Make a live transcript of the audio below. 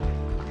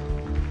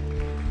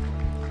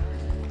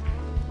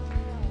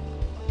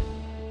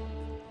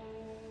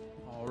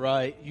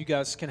Right, you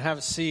guys can have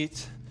a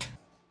seat.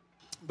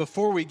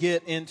 Before we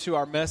get into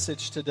our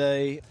message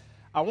today,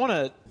 I want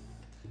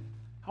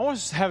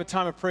us to have a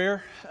time of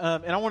prayer,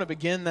 and I want to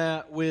begin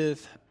that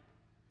with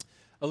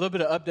a little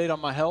bit of update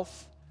on my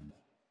health.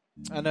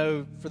 I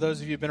know for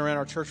those of you who've been around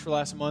our church for the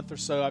last month or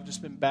so, I've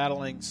just been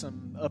battling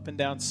some up and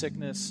down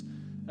sickness.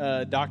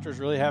 Doctors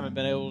really haven't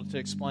been able to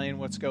explain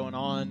what's going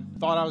on.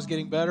 Thought I was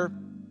getting better.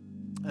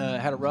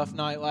 Had a rough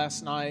night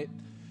last night.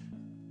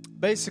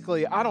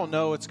 Basically, I don't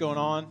know what's going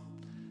on,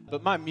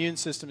 but my immune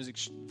system is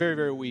very,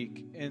 very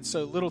weak. And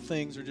so little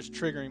things are just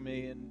triggering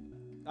me. And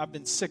I've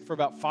been sick for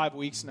about 5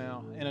 weeks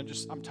now, and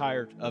I'm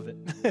tired of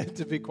it,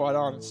 to be quite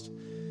honest.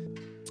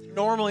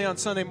 Normally on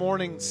Sunday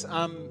mornings,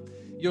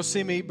 you'll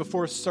see me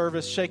before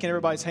service shaking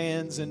everybody's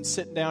hands and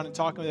sitting down and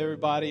talking with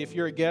everybody. If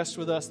you're a guest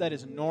with us, that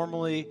is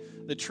normally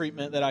the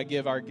treatment that I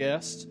give our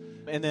guests.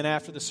 And then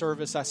after the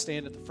service, I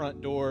stand at the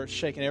front door,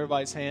 shaking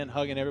everybody's hand,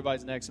 hugging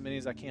everybody's neck as many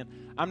as I can.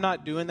 I'm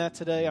not doing that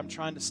today. I'm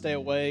trying to stay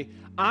away.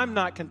 I'm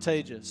not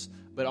contagious,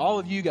 but all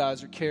of you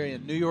guys are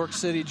carrying New York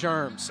City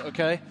germs,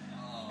 okay?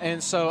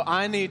 And so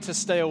I need to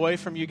stay away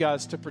from you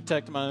guys to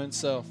protect my own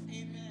self.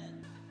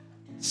 Amen.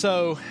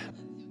 So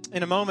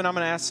in a moment, I'm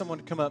going to ask someone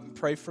to come up and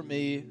pray for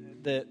me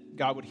that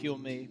God would heal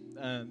me.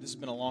 This has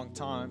been a long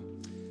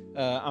time.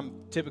 I'm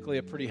typically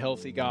a pretty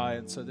healthy guy,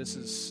 and so this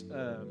has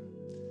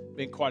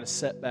been quite a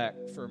setback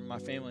for my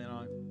family and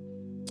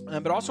I.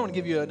 But I also want to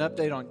give you an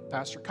update on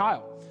Pastor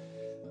Kyle.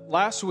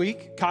 Last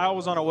week, Kyle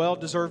was on a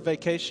well-deserved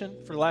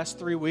vacation for the last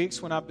 3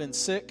 weeks when I've been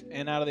sick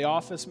and out of the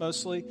office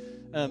mostly.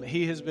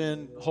 He has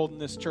been holding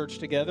this church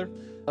together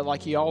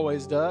like he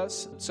always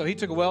does. So he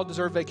took a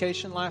well-deserved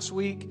vacation last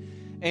week,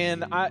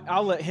 and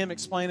I'll let him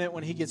explain it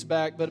when he gets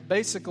back. But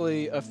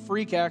basically, a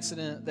freak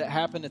accident that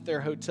happened at their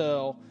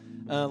hotel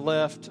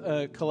left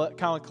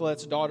Kyle and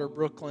Colette's daughter,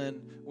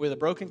 Brooklyn, with a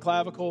broken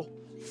clavicle,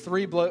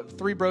 three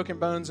broken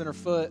bones in her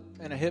foot,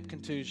 and a hip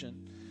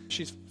contusion.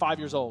 She's 5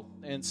 years old,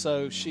 and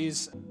so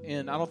she's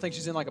in, I don't think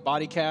she's in like a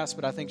body cast,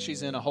 but I think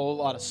she's in a whole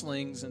lot of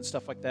slings and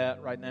stuff like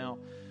that right now.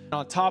 And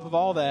on top of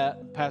all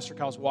that, Pastor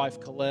Kyle's wife,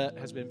 Colette,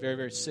 has been very,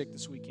 very sick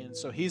this weekend,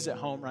 so he's at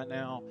home right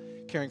now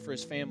caring for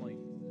his family.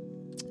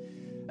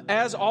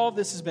 As all of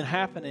this has been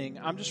happening,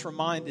 I'm just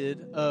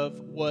reminded of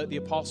what the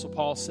Apostle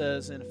Paul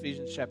says in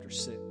Ephesians chapter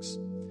 6,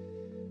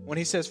 when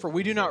he says, "For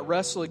we do not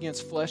wrestle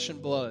against flesh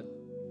and blood,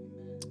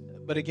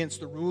 but against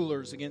the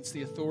rulers, against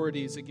the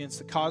authorities, against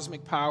the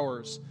cosmic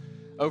powers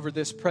over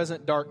this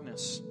present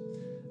darkness,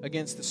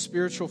 against the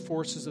spiritual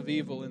forces of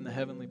evil in the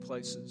heavenly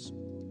places."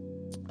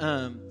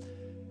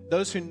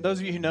 Those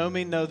of you who know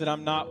me know that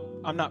I'm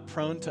not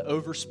prone to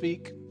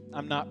overspeak.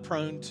 I'm not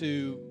prone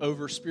to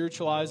over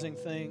spiritualizing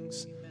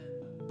things.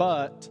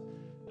 But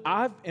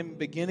I am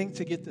beginning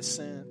to get the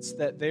sense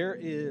that there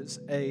is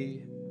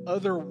a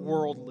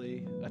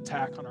otherworldly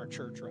attack on our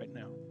church right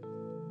now.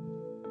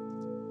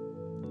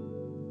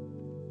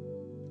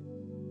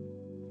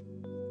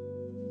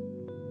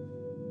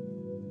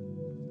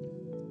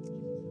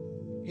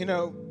 You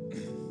know,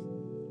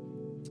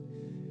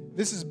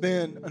 this has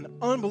been an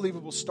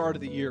unbelievable start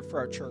of the year for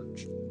our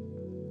church.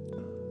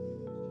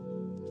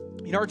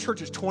 You know, our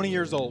church is 20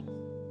 years old,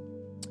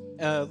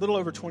 a little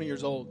over 20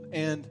 years old.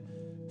 And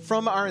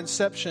from our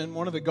inception,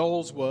 one of the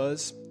goals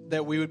was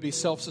that we would be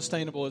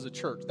self-sustainable as a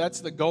church. That's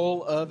the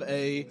goal of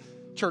a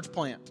church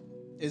plant,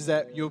 is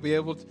that you'll be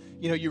able to,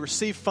 you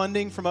receive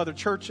funding from other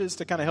churches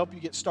to kind of help you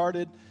get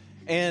started.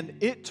 And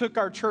it took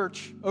our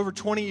church over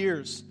 20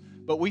 years.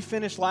 But we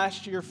finished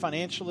last year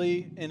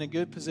financially in a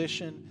good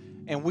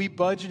position, and we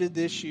budgeted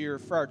this year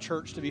for our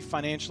church to be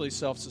financially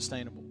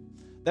self-sustainable.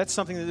 That's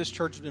something that this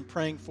church has been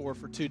praying for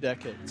 2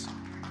 decades.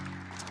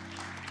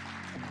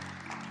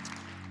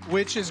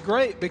 Which is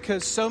great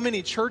because so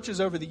many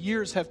churches over the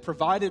years have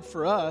provided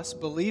for us,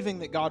 believing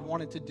that God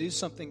wanted to do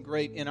something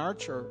great in our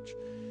church.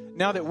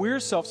 Now that we're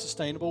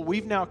self-sustainable,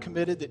 we've now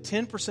committed that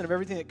 10% of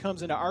everything that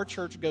comes into our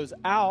church goes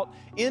out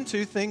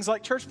into things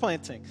like church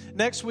planting.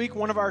 Next week,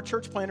 one of our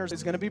church planters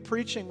is going to be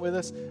preaching with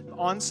us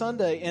on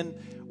Sunday, and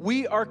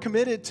we are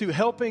committed to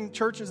helping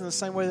churches in the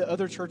same way that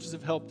other churches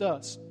have helped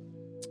us.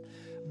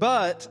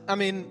 But,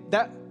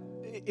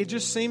 it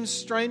just seems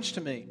strange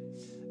to me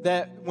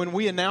that when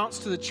we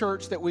announced to the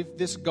church that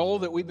this goal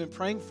that we've been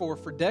praying for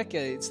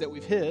decades that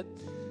we've hit,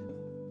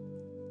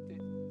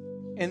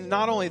 and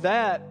not only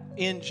that,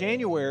 in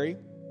January,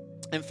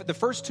 and for the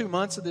first 2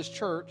 months of this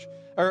church,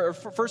 or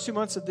first 2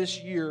 months of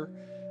this year,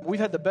 we've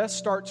had the best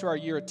start to our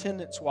year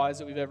attendance-wise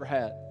that we've ever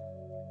had.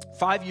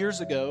 5 years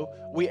ago,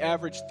 we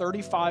averaged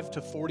 35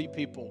 to 40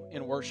 people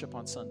in worship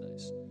on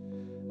Sundays.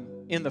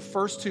 In the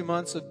first 2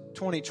 months of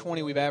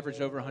 2020, we've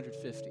averaged over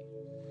 150.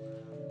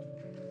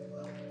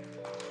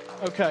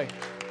 Okay.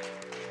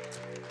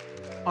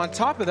 On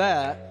top of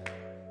that,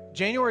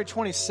 January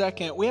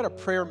 22nd, we had a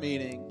prayer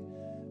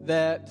meeting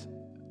that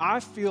I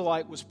feel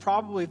like was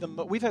probably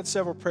we've had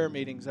several prayer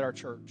meetings at our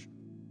church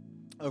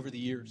over the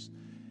years.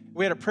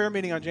 We had a prayer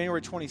meeting on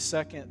January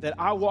 22nd that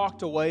I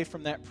walked away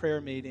from that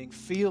prayer meeting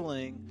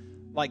feeling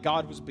like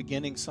God was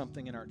beginning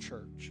something in our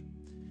church.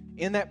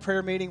 in that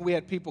prayer meeting, we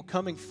had people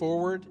coming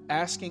forward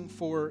asking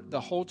for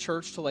the whole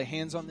church to lay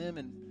hands on them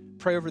and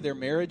pray over their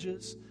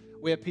marriages.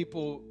 We had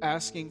people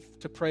asking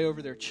to pray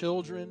over their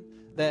children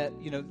that,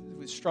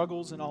 with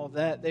struggles and all of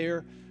that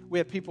there. We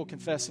had people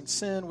confessing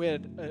sin.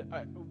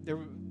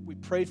 We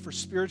prayed for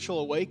spiritual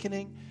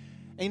awakening.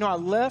 And, I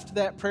left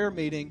that prayer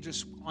meeting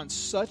just on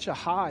such a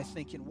high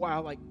thinking,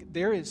 wow,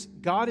 there is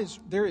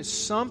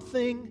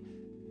something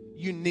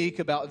unique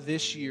about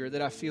this year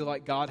that I feel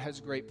like God has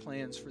great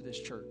plans for this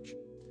church.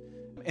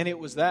 And it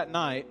was that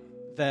night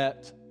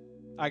that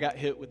I got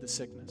hit with the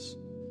sickness.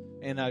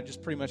 And I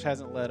just pretty much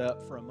hasn't let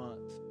up for a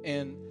month.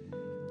 And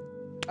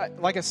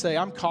like I say,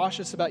 I'm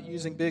cautious about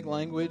using big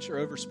language or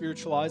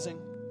over-spiritualizing.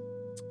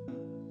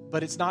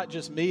 But it's not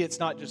just me. It's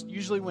not just,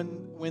 usually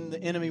when the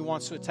enemy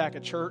wants to attack a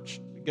church,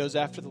 it goes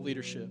after the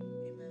leadership.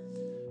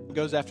 It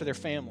goes after their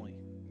family.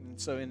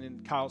 And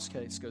in Kyle's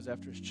case, goes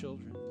after his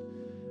children.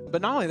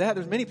 But not only that,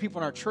 there's many people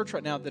in our church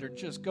right now that are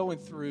just going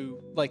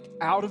through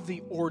out of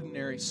the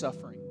ordinary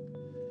suffering.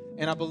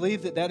 And I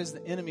believe that is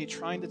the enemy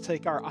trying to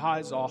take our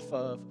eyes off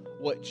of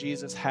what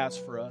Jesus has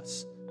for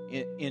us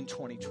in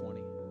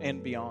 2020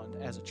 and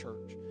beyond as a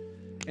church.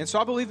 And so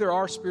I believe there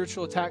are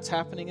spiritual attacks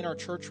happening in our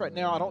church right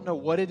now. I don't know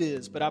what it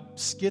is, but I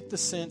get the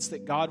sense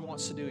that God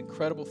wants to do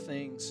incredible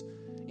things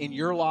in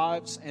your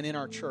lives and in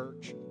our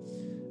church.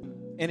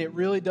 And it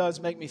really does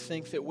make me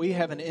think that we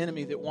have an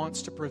enemy that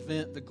wants to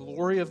prevent the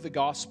glory of the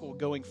gospel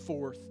going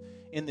forth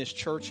in this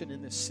church and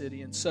in this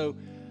city. And so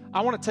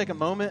I want to take a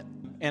moment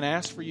and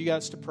ask for you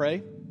guys to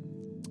pray.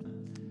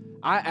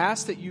 I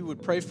ask that you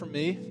would pray for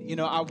me.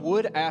 I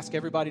would ask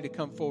everybody to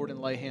come forward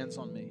and lay hands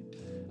on me.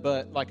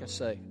 But like I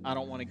say, I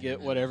don't want to get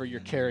whatever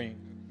you're carrying.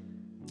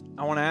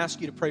 I want to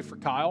ask you to pray for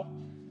Kyle.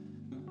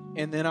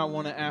 And then I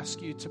want to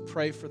ask you to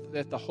pray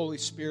that the Holy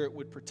Spirit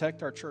would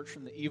protect our church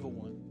from the evil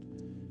one.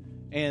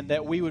 And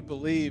that we would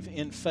believe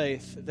in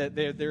faith that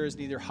there is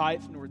neither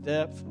height nor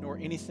depth nor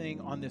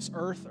anything on this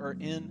earth or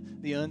in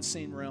the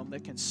unseen realm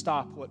that can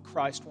stop what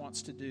Christ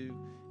wants to do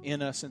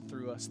in us and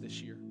through us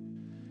this year.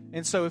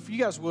 And so if you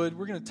guys would,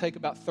 we're going to take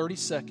about 30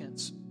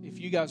 seconds. If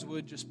you guys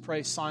would just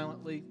pray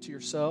silently to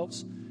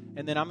yourselves.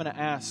 And then I'm going to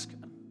ask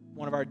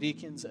one of our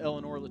deacons,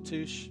 Eleanor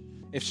Latouche,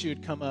 if she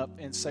would come up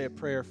and say a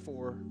prayer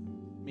for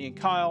me and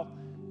Kyle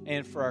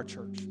and for our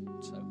church.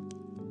 So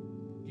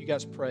you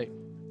guys pray.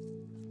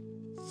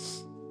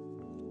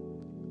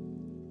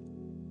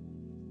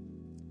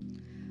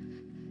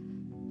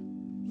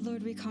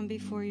 Lord, we come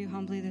before you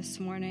humbly this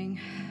morning.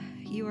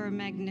 You are a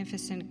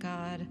magnificent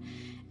God,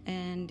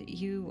 and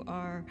you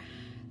are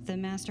the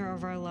master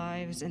of our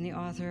lives and the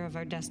author of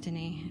our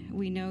destiny.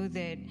 We know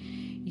that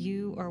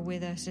you are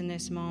with us in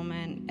this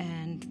moment,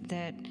 and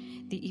that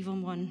the evil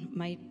one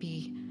might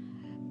be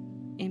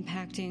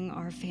impacting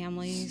our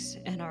families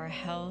and our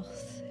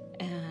health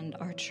and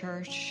our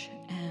church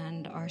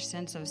and our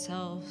sense of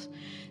self,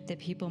 that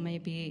people may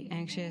be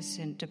anxious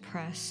and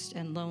depressed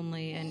and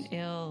lonely and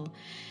ill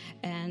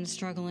and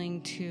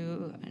struggling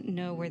to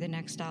know where the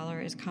next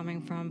dollar is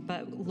coming from.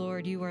 But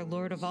Lord, you are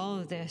Lord of all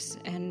of this,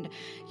 and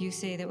you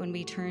say that when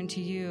we turn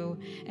to you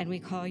and we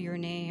call your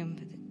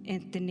name,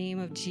 in the name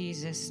of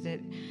Jesus, that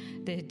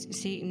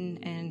Satan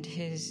and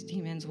his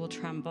demons will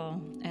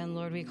tremble. And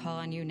Lord, we call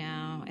on you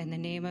now in the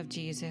name of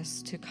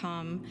Jesus to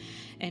come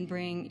and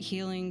bring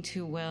healing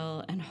to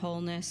Will and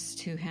wholeness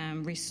to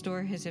him.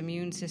 Restore his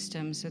immune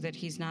system so that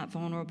he's not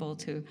vulnerable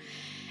to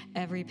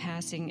every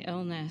passing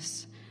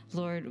illness.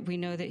 Lord, we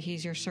know that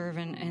he's your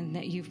servant and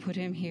that you've put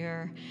him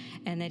here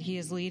and that he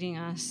is leading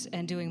us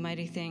and doing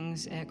mighty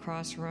things at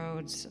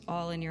Crossroads,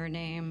 all in your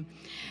name.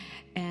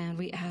 And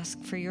we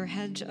ask for your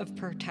hedge of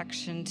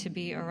protection to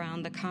be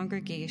around the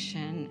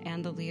congregation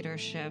and the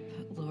leadership,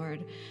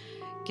 Lord.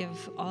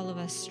 Give all of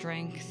us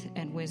strength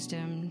and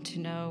wisdom to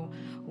know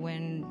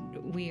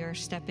when we are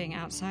stepping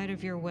outside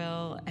of your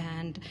will,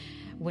 and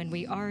when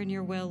we are in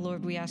your will,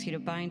 Lord, we ask you to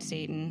bind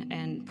Satan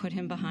and put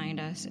him behind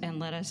us, and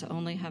let us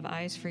only have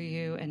eyes for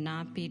you and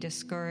not be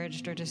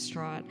discouraged or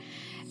distraught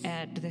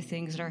at the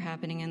things that are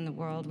happening in the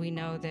world. We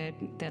know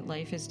that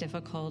life is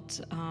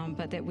difficult,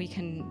 but that we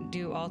can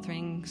do all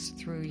things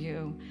through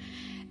you.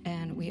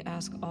 And we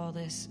ask all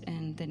this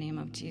in the name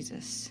of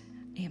Jesus.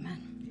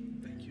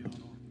 Amen. Thank you.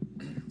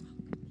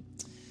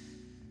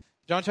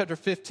 John chapter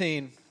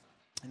 15,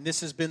 and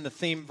this has been the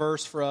theme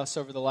verse for us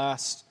over the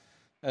last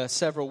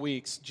several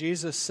weeks.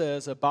 Jesus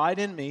says, "Abide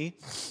in me,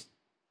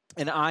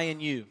 and I in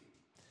you.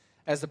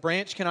 As the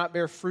branch cannot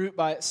bear fruit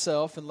by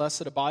itself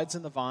unless it abides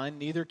in the vine,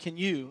 neither can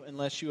you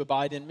unless you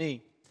abide in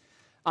me.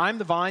 I am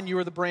the vine, you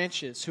are the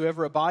branches.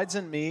 Whoever abides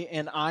in me,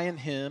 and I in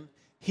him,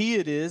 he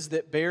it is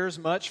that bears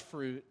much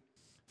fruit.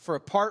 For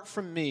apart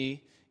from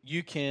me,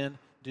 you can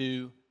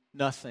do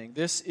nothing."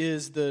 This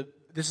is the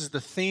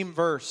theme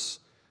verse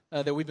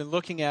that we've been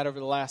looking at over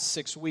the last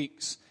 6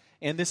 weeks.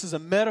 And this is a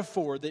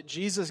metaphor that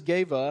Jesus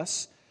gave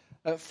us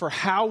for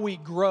how we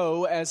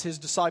grow as his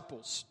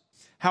disciples,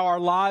 how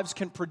our lives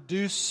can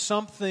produce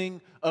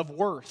something of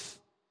worth,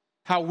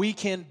 how we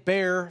can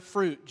bear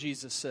fruit,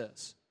 Jesus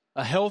says.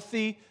 A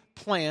healthy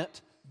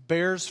plant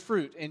bears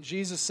fruit. And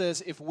Jesus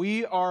says if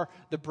we are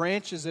the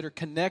branches that are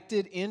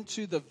connected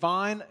into the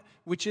vine,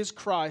 which is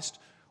Christ,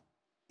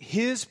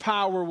 His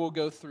power will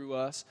go through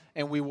us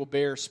and we will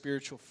bear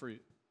spiritual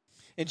fruit.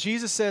 And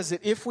Jesus says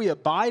that if we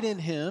abide in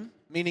Him,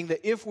 meaning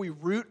that if we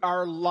root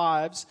our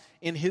lives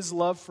in His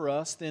love for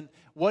us, then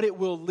what it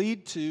will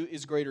lead to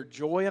is greater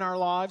joy in our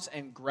lives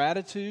and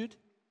gratitude.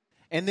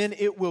 And then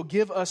it will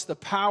give us the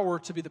power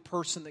to be the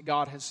person that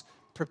God has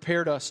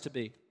prepared us to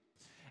be.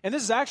 And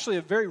this is actually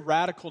a very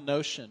radical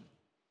notion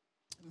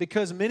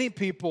because many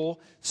people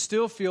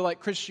still feel like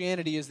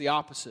Christianity is the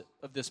opposite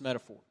of this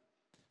metaphor.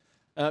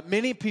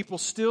 Many people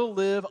still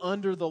live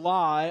under the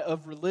lie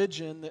of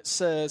religion that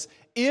says,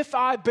 if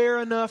I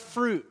bear enough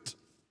fruit,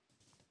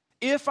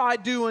 if I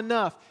do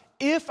enough,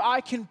 if I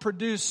can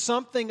produce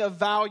something of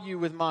value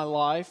with my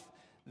life,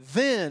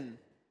 then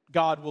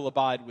God will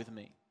abide with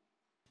me.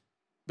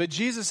 But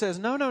Jesus says,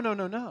 no.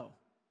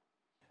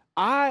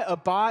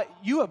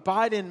 You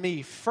abide in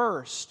me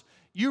first.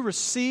 You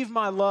receive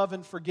my love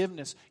and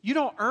forgiveness. You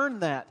don't earn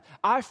that.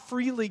 I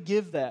freely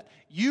give that.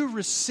 You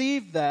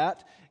receive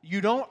that.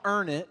 You don't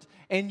earn it.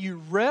 And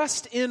you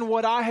rest in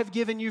what I have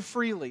given you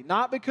freely.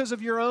 Not because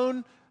of your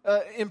own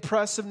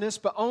impressiveness,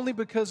 but only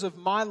because of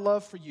my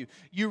love for you.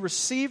 You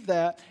receive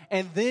that,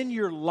 and then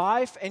your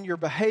life and your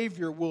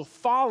behavior will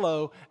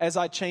follow as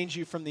I change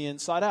you from the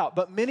inside out.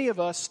 But many of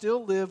us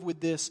still live with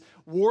this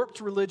warped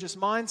religious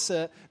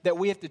mindset that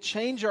we have to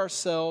change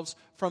ourselves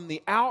from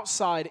the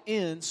outside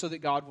in so that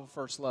God will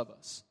first love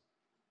us.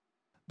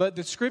 But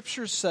the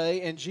Scriptures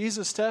say, and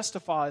Jesus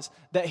testifies,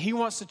 that He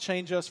wants to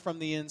change us from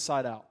the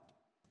inside out.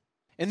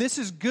 And this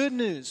is good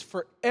news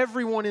for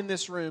everyone in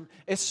this room,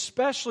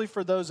 especially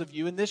for those of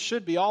you, and this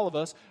should be all of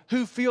us,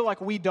 who feel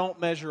like we don't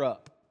measure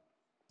up.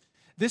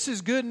 This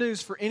is good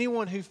news for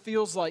anyone who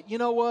feels like, you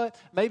know what,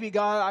 maybe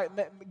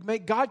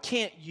God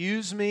can't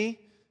use me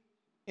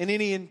in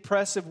any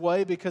impressive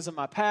way because of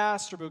my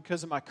past or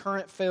because of my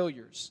current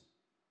failures.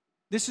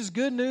 This is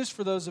good news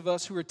for those of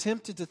us who are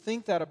tempted to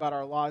think that about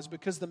our lives,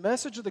 because the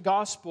message of the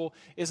gospel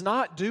is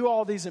not do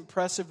all these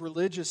impressive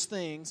religious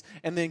things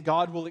and then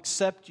God will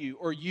accept you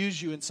or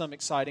use you in some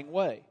exciting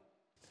way.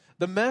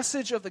 The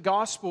message of the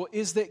gospel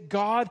is that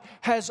God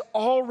has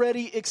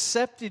already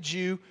accepted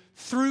you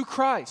through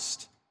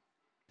Christ.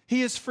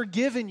 He has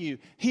forgiven you.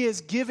 He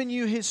has given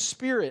you His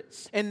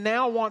Spirit and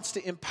now wants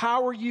to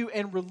empower you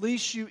and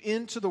release you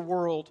into the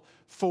world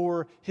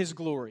for His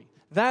glory.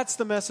 That's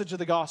the message of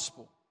the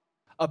gospel.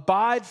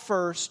 Abide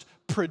first,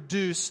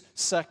 produce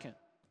second.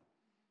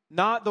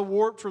 Not the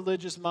warped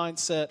religious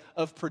mindset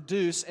of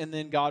produce and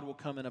then God will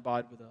come and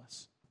abide with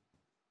us.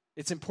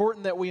 It's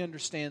important that we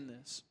understand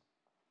this.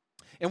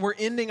 And we're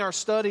ending our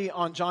study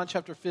on John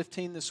chapter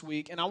 15 this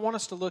week, and I want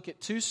us to look at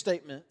two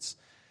statements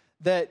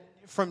that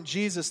from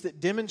Jesus that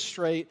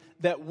demonstrate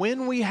that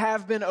when we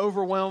have been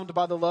overwhelmed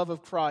by the love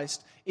of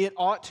Christ, it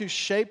ought to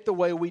shape the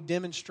way we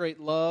demonstrate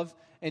love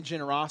and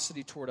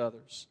generosity toward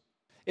others.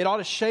 It ought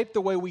to shape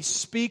the way we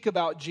speak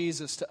about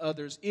Jesus to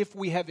others if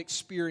we have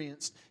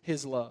experienced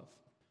His love.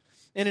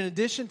 And in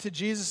addition to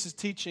Jesus'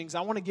 teachings,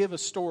 I want to give a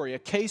story, a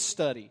case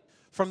study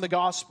from the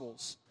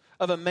Gospels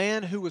of a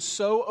man who was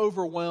so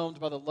overwhelmed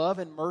by the love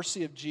and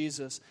mercy of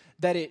Jesus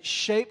that it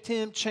shaped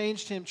him,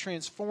 changed him,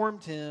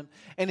 transformed him,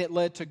 and it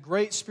led to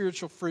great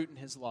spiritual fruit in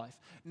his life.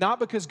 Not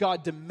because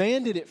God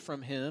demanded it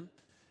from him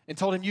and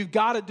told him, you've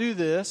got to do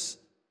this,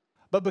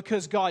 but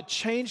because God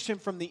changed him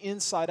from the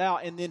inside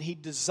out, and then he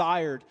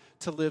desired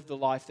to live the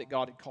life that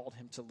God had called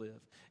him to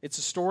live. It's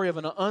a story of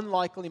an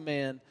unlikely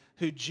man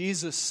who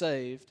Jesus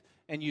saved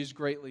and used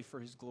greatly for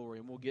His glory.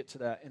 And we'll get to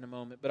that in a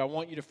moment. But I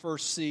want you to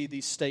first see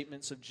these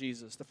statements of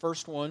Jesus. The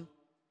first one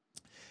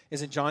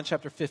is in John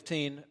chapter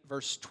 15,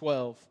 verse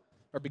 12,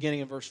 or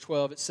beginning in verse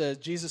 12. It says,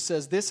 Jesus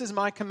says, "This is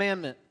my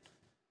commandment,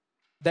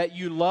 that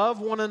you love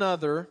one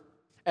another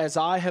as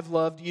I have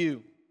loved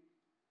you."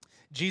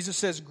 Jesus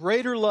says,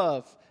 "Greater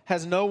love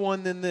has no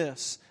one than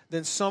this,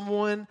 than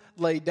someone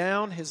lay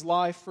down his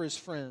life for his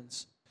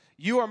friends.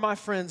 You are my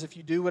friends if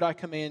you do what I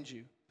command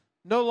you.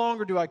 No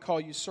longer do I call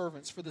you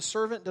servants, for the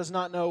servant does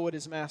not know what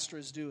his master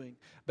is doing.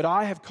 But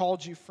I have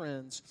called you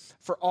friends,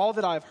 for all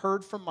that I have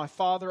heard from my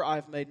Father I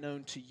have made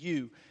known to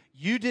you.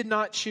 You did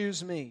not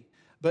choose me,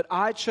 but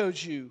I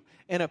chose you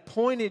and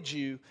appointed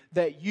you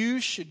that you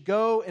should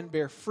go and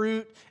bear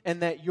fruit,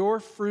 and that your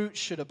fruit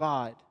should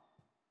abide,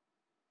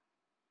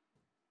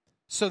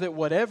 so that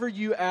whatever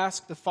you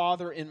ask the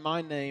Father in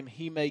my name,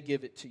 He may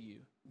give it to you."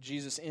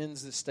 Jesus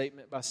ends this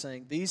statement by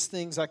saying, "These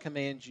things I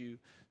command you,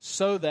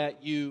 so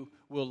that you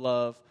will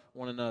love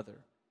one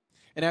another."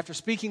 And after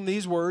speaking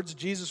these words,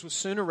 Jesus was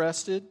soon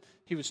arrested.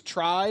 He was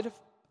tried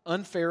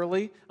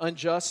unfairly,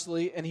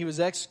 unjustly, and He was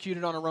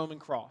executed on a Roman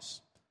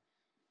cross.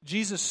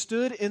 Jesus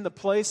stood in the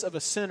place of a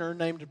sinner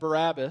named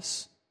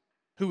Barabbas,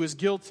 who was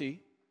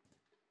guilty.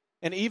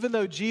 And even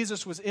though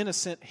Jesus was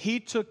innocent, He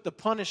took the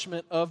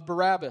punishment of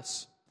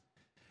Barabbas.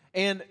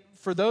 And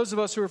for those of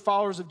us who are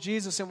followers of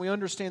Jesus and we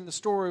understand the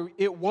story,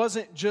 it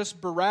wasn't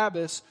just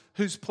Barabbas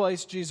whose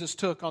place Jesus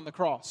took on the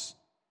cross.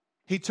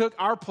 He took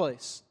our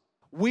place.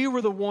 We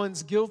were the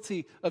ones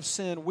guilty of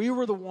sin. We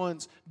were the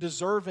ones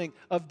deserving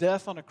of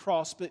death on a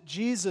cross. But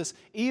Jesus,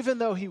 even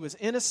though he was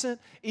innocent,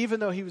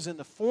 even though he was in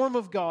the form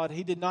of God,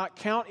 he did not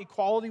count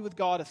equality with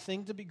God a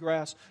thing to be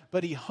grasped,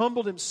 but he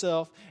humbled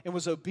himself and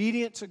was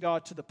obedient to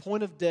God to the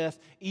point of death,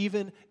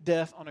 even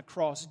death on a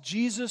cross.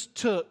 Jesus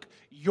took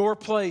your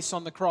place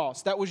on the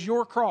cross. That was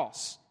your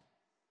cross.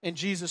 And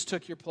Jesus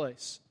took your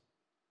place.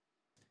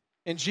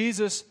 And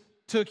Jesus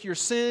took your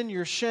sin,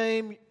 your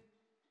shame,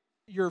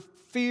 your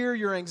fear,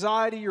 your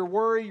anxiety, your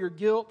worry, your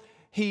guilt.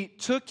 He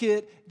took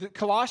it.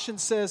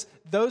 Colossians says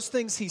those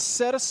things he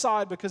set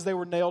aside because they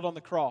were nailed on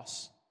the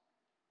cross.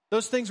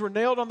 Those things were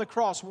nailed on the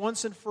cross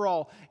once and for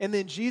all. And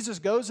then Jesus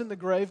goes in the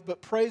grave,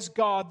 but praise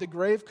God, the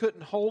grave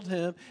couldn't hold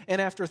him. And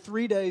after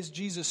 3 days,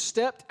 Jesus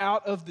stepped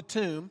out of the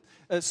tomb.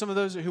 Some of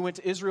those who went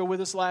to Israel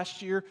with us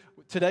last year,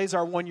 today's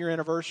our 1-year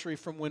anniversary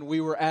from when we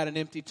were at an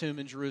empty tomb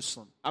in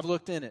Jerusalem. I've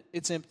looked in it.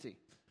 It's empty.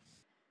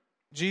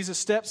 Jesus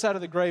steps out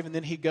of the grave, and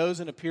then he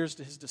goes and appears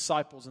to his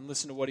disciples. And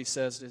listen to what he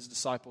says to his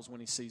disciples when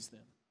he sees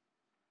them.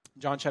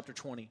 John chapter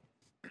 20.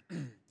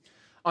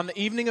 On the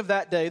evening of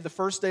that day, the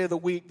first day of the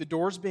week, the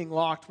doors being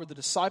locked where the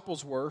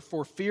disciples were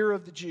for fear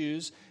of the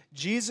Jews,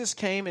 Jesus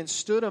came and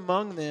stood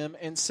among them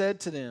and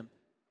said to them,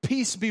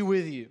 "Peace be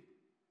with you."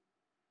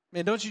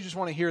 Man, don't you just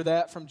want to hear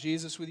that from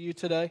Jesus with you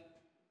today?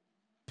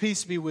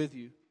 Peace be with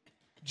you.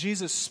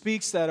 Jesus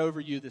speaks that over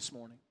you this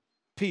morning.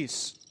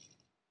 Peace.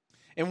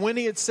 And when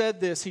he had said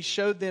this, he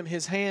showed them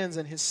his hands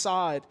and his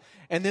side.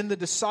 And then the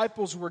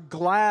disciples were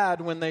glad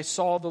when they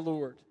saw the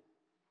Lord.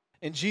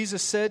 And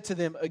Jesus said to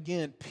them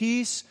again,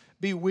 "Peace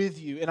be with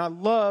you." And I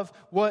love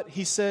what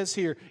he says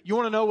here. You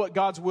want to know what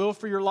God's will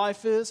for your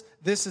life is?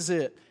 This is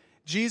it.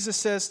 Jesus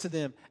says to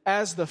them,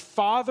 "As the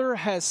Father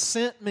has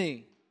sent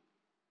me,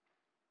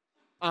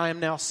 I am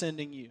now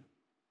sending you."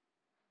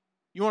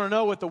 You want to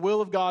know what the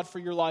will of God for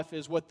your life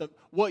is,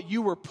 what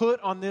you were put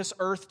on this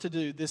earth to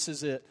do? This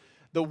is it.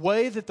 The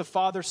way that the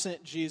Father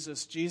sent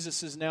Jesus,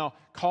 Jesus is now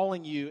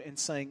calling you and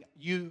saying,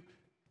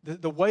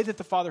 the way that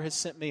the Father has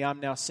sent me, I'm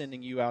now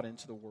sending you out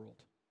into the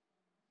world.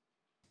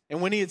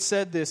 And when he had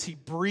said this, he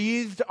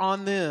breathed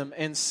on them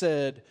and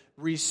said,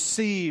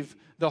 "Receive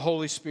the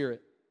Holy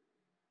Spirit."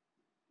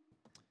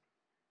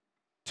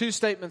 2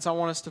 statements I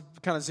want us to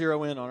kind of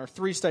zero in on, or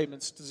 3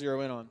 statements to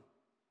zero in on.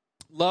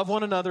 Love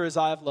one another as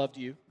I have loved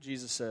you,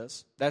 Jesus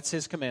says. That's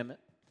his commandment.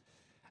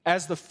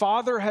 As the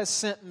Father has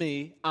sent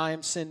me, I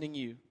am sending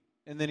you.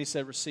 And then he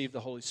said, "Receive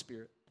the Holy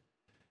Spirit."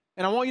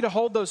 And I want you to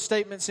hold those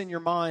statements in your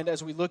mind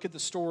as we look at the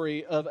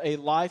story of a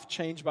life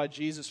changed by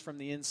Jesus from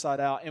the inside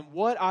out. And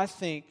what I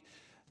think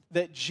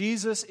that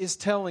Jesus is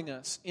telling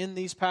us in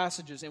these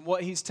passages, and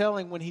what he's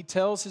telling when he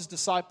tells his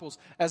disciples,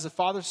 "As the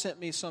Father sent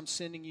me, so I'm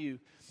sending you."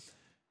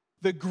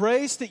 The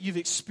grace that you've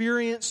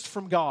experienced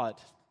from God,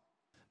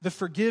 the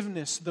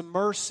forgiveness, the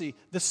mercy,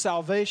 the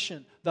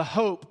salvation, the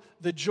hope,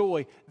 the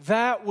joy,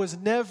 that was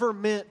never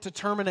meant to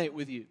terminate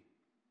with you.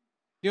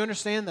 Do you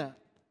understand that?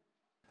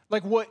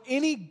 Like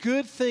any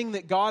good thing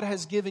that God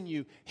has given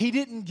you, he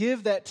didn't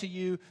give that to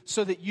you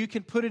so that you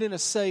can put it in a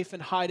safe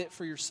and hide it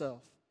for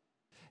yourself.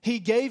 He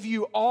gave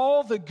you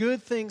all the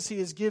good things he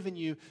has given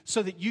you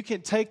so that you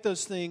can take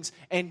those things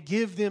and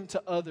give them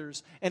to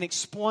others and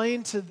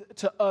explain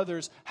to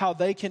others how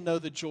they can know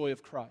the joy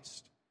of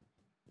Christ.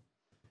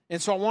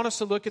 And so I want us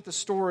to look at the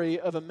story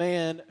of a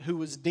man who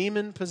was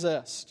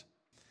demon-possessed.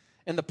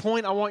 And the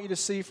point I want you to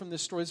see from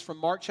this story is from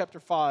Mark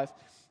chapter 5.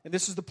 And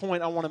this is the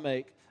point I want to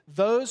make.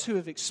 Those who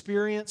have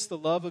experienced the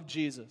love of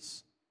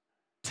Jesus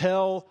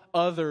tell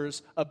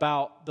others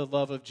about the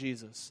love of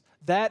Jesus.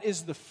 That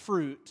is the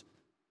fruit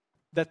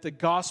that the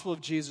gospel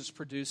of Jesus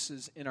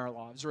produces in our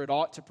lives, or it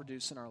ought to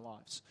produce in our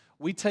lives.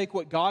 We take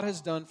what God has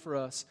done for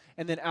us,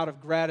 and then out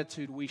of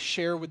gratitude, we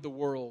share with the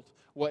world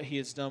what he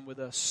has done with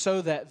us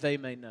so that they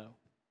may know.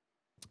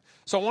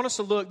 So I want us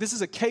to look, this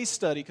is a case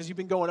study because you've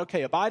been going,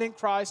 okay, abide in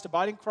Christ,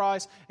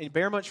 and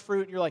bear much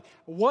fruit. And you're like,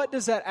 what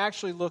does that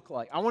actually look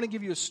like? I want to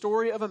give you a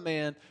story of a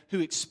man who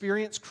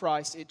experienced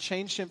Christ. It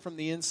changed him from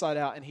the inside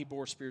out, and he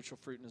bore spiritual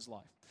fruit in his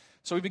life.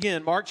 So we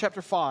begin, Mark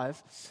chapter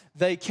 5.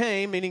 They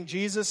came, meaning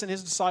Jesus and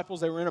his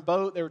disciples, they were in a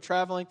boat, they were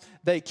traveling.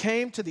 They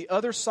came to the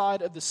other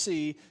side of the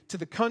sea, to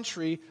the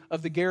country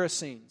of the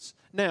Gerasenes.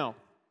 Now,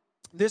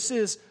 this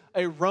is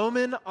a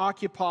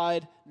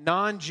Roman-occupied,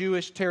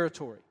 non-Jewish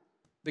territory.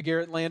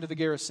 The land of the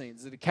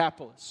Gerasenes, the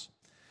Decapolis.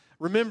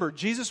 Remember,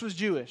 Jesus was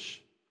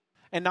Jewish.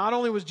 And not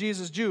only was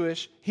Jesus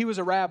Jewish, he was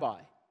a rabbi.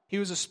 He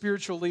was a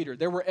spiritual leader.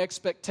 There were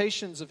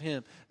expectations of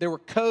him. There were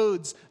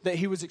codes that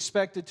he was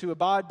expected to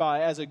abide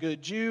by as a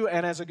good Jew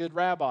and as a good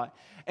rabbi.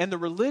 And the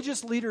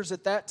religious leaders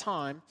at that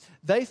time,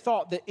 they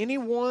thought that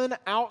anyone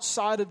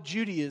outside of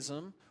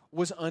Judaism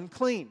was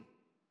unclean.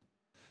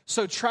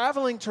 So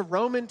traveling to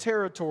Roman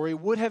territory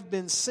would have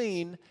been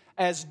seen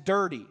as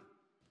dirty.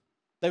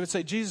 They would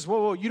say, Jesus,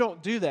 whoa, you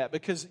don't do that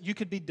because you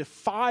could be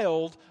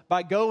defiled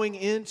by going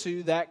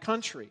into that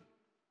country.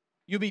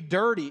 You'll be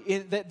dirty.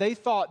 They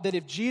thought that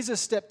if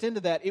Jesus stepped into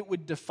that, it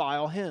would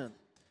defile him.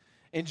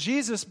 And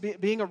Jesus,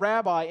 being a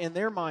rabbi in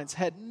their minds,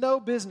 had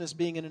no business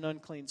being in an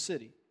unclean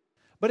city.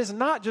 But it's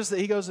not just that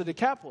he goes to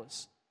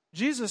Decapolis.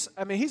 Jesus,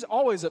 he's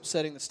always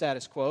upsetting the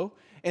status quo,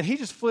 and he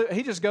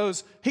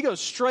goes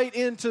straight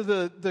into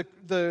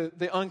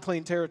the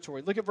unclean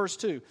territory. Look at verse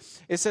 2.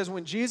 It says,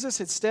 when Jesus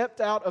had stepped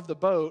out of the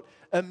boat,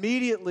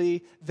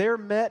 immediately there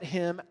met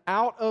him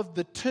out of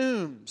the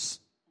tombs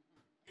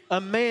a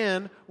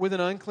man with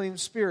an unclean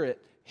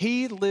spirit.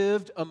 He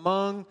lived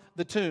among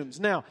the tombs.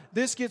 Now,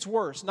 this gets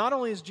worse. Not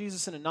only is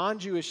Jesus in a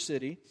non-Jewish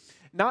city,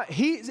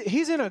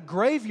 he's in a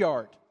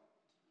graveyard.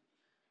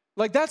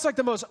 Like, that's like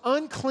the most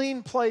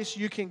unclean place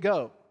you can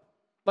go.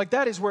 Like,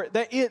 that is where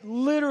it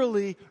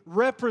literally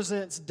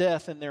represents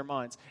death in their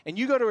minds. And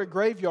you go to a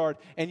graveyard,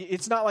 and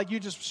it's not like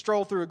you just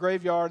stroll through a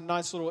graveyard, a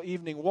nice little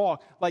evening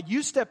walk. Like,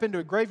 you step into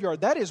a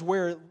graveyard, that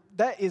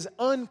is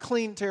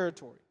unclean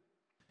territory.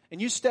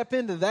 And you step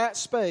into that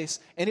space,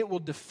 and it will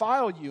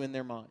defile you in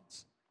their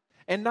minds.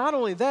 And not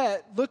only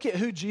that, look at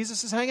who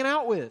Jesus is hanging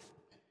out with.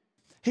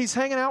 He's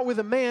hanging out with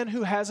a man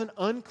who has an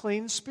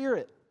unclean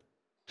spirit,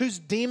 who's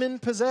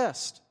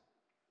demon-possessed.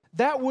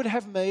 That would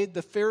have made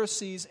the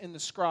Pharisees and the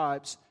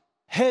scribes'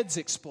 heads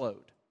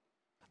explode.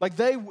 Like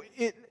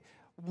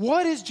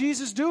what is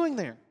Jesus doing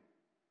there?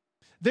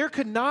 There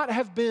could not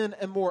have been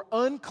a more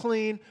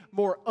unclean,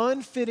 more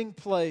unfitting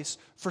place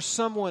for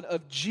someone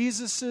of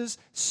Jesus'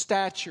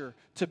 stature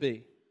to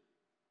be.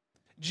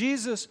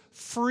 Jesus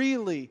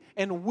freely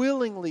and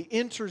willingly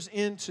enters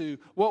into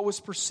what was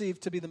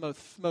perceived to be the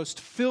most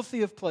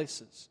filthy of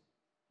places,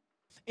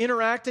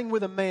 interacting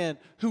with a man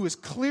who is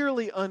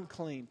clearly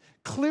unclean,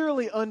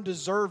 clearly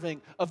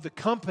undeserving of the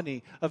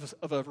company of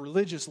a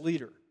religious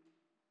leader.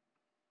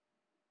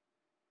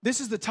 This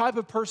is the type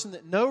of person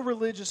that no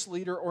religious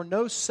leader or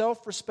no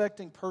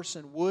self-respecting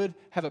person would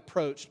have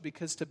approached,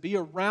 because to be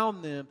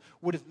around them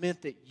would have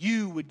meant that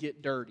you would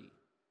get dirty.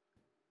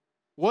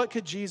 What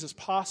could Jesus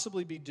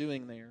possibly be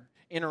doing there,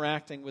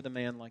 interacting with a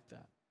man like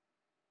that?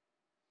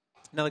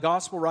 Now, the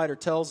gospel writer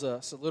tells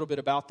us a little bit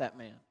about that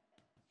man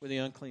with the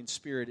unclean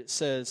spirit. It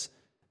says,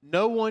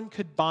 no one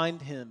could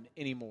bind him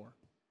anymore,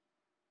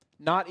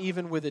 not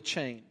even with a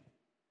chain.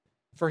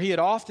 For he had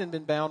often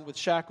been bound with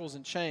shackles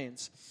and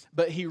chains,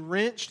 but he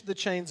wrenched the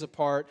chains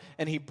apart,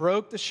 and he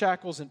broke the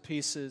shackles in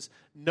pieces.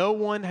 No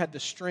one had the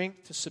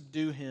strength to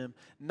subdue him.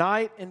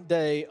 Night and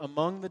day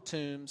among the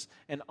tombs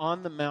and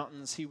on the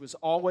mountains, he was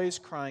always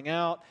crying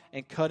out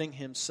and cutting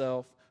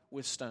himself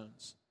with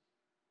stones.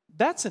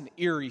 That's an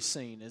eerie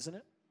scene, isn't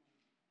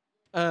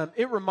it?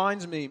 It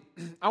reminds me,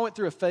 I went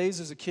through a phase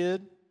as a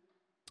kid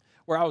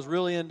where I was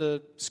really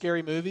into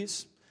scary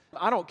movies.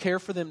 I don't care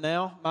for them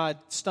now. My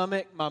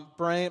stomach, my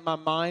brain, my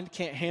mind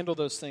can't handle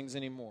those things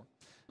anymore.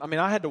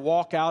 I had to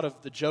walk out of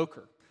The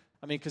Joker.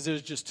 Because it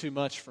was just too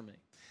much for me.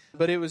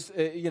 But it was,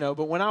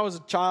 but when I was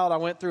a child, I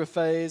went through a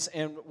phase,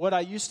 and what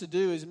I used to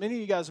do is, many of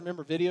you guys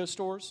remember video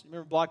stores?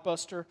 Remember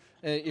Blockbuster?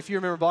 If you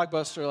remember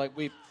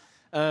Blockbuster,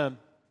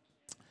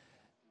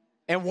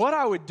 and what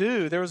I would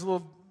do, there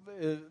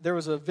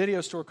was a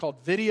video store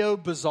called Video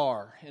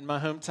Bazaar in my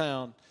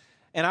hometown.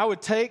 And I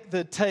would take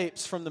the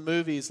tapes from the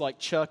movies like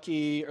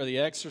Chucky or The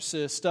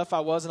Exorcist, stuff I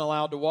wasn't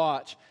allowed to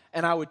watch,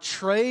 and I would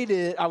trade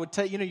it. I would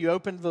take, you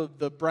opened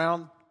the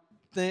brown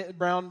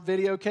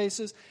video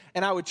cases,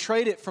 and I would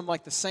trade it from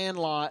like the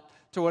Sandlot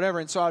to whatever.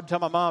 And so I'd tell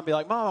my mom, be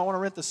like, Mom, I want to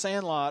rent the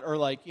Sandlot, or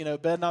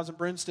Bed Knobs and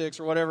Broomsticks,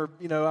 or whatever,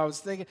 I was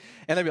thinking.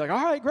 And they'd be like,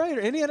 all right, great,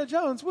 or Indiana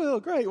Jones,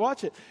 great,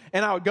 watch it.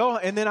 And I would go,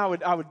 and then I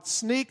would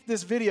sneak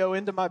this video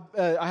into my,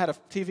 I had a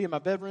TV in my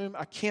bedroom.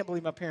 I can't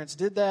believe my parents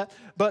did that,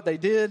 but they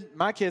did.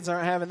 My kids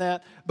aren't having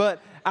that. But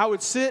I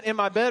would sit in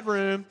my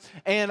bedroom,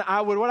 and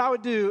what I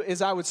would do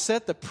is I would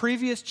set the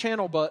previous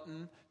channel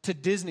button to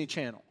Disney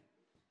Channel.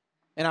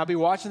 And I'd be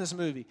watching this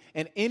movie,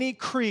 and any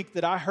creak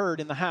that I heard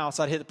in the house,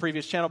 I'd hit the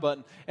previous channel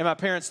button. And my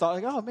parents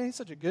thought, oh, man, he's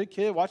such a good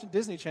kid watching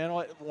Disney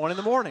Channel at 1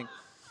 a.m.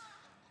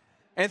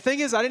 And the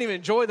thing is, I didn't even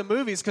enjoy the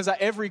movies because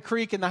every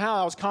creak in the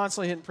house, I was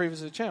constantly hitting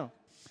previous channel.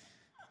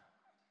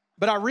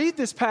 But I read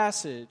this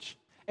passage,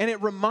 and it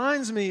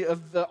reminds me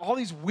of all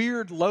these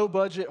weird,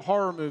 low-budget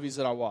horror movies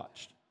that I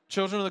watched.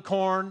 Children of the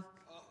Corn,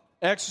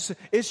 Exorcist.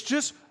 It's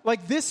just,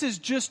 this is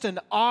just an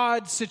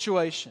odd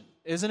situation,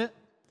 isn't it?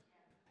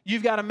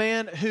 You've got a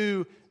man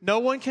who no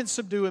one can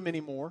subdue him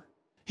anymore.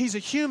 He's a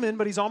human,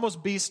 but he's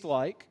almost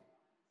beast-like.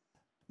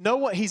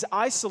 He's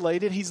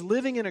isolated. He's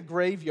living in a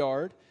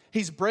graveyard.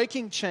 He's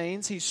breaking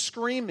chains. He's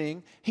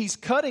screaming. He's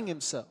cutting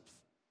himself.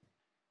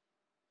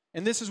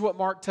 And this is what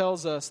Mark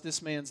tells us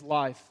this man's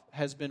life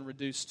has been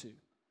reduced to.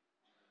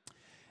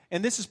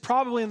 And this is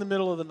probably in the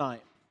middle of the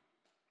night.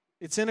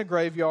 It's in a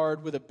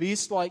graveyard with a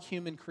beast-like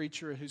human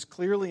creature who's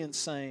clearly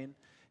insane.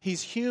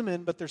 He's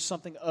human, but there's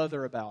something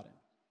other about him.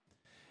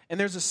 And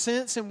there's a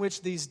sense in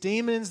which these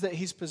demons that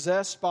he's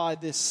possessed by,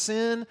 this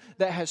sin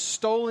that has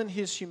stolen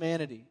his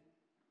humanity,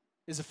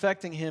 is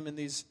affecting him in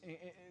these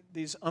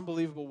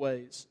unbelievable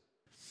ways.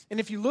 And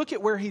if you look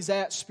at where he's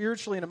at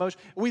spiritually and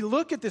emotionally, we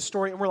look at this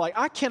story and we're like,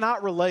 I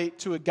cannot relate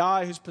to a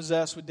guy who's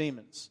possessed with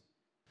demons.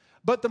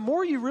 But the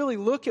more you really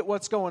look at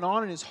what's going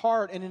on in his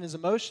heart and in his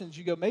emotions,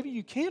 you go, maybe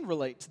you can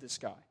relate to this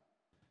guy.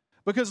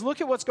 Because look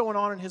at what's going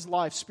on in his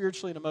life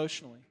spiritually and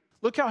emotionally.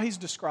 Look how he's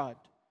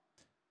described.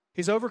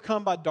 He's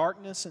overcome by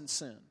darkness and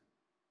sin.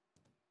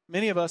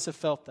 Many of us have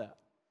felt that.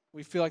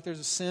 We feel like there's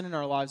a sin in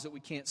our lives that we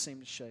can't seem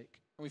to shake,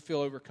 and we feel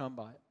overcome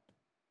by it.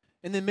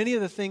 And then many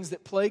of the things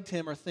that plagued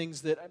him are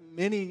things that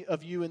many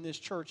of you in this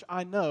church,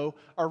 I know,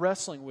 are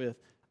wrestling with.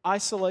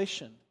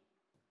 Isolation.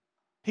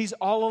 He's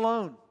all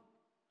alone.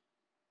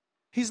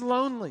 He's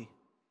lonely.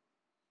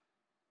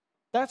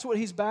 That's what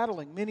he's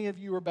battling. Many of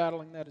you are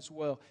battling that as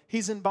well.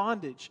 He's in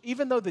bondage.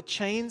 Even though the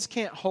chains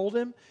can't hold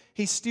him,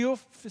 he still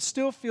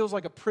feels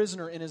like a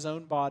prisoner in his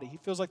own body. He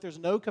feels like there's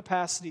no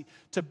capacity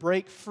to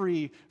break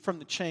free from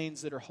the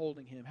chains that are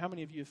holding him. How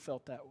many of you have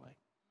felt that way?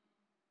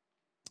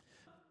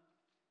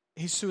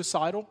 He's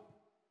suicidal.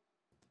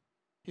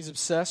 He's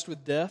obsessed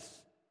with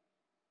death.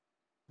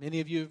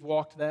 Many of you have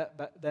walked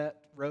that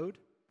road.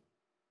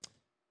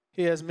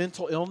 He has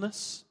mental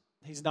illness.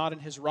 He's not in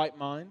his right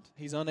mind.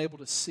 He's unable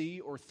to see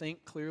or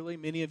think clearly.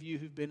 Many of you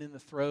who've been in the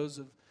throes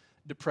of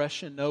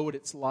depression know what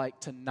it's like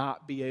to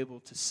not be able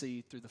to see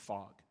through the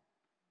fog.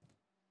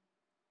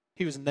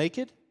 He was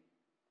naked.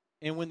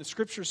 And when the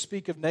scriptures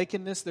speak of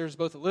nakedness, there's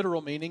both a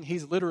literal meaning.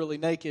 He's literally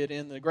naked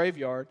in the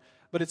graveyard.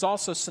 But it's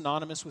also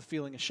synonymous with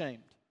feeling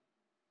ashamed.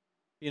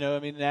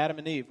 In Adam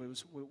and Eve, it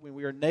was when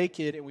we were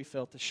naked and we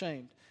felt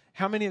ashamed.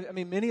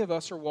 Many of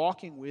us are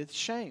walking with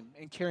shame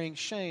and carrying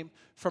shame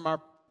from our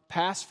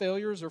past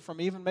failures or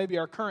from even maybe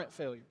our current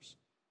failures.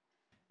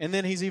 And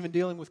then he's even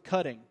dealing with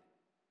cutting.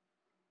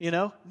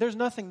 There's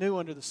nothing new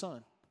under the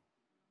sun.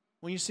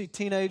 When you see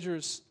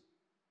teenagers,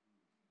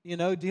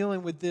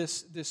 dealing with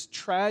this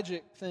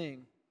tragic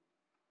thing,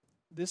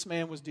 this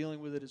man was dealing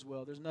with it as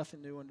well. There's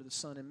nothing new under the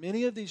sun. And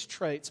many of these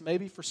traits,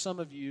 maybe for some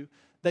of you,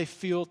 they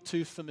feel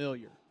too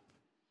familiar.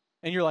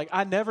 And you're like,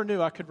 I never knew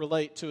I could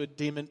relate to a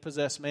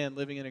demon-possessed man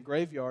living in a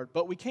graveyard,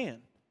 but we can.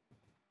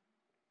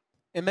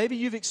 And maybe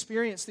you've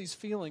experienced these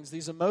feelings,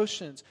 these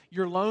emotions.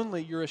 You're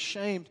lonely, you're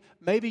ashamed.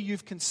 Maybe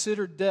you've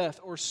considered death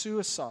or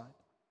suicide.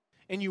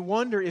 And you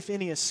wonder if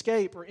any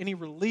escape or any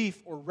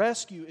relief or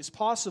rescue is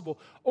possible.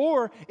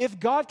 Or if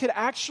God could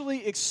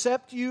actually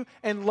accept you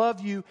and love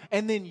you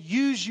and then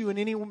use you in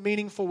any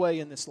meaningful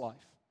way in this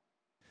life.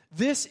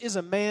 This is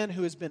a man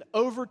who has been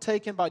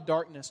overtaken by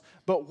darkness.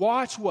 But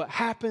watch what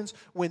happens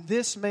when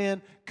this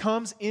man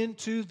comes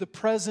into the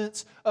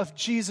presence of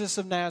Jesus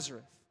of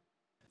Nazareth.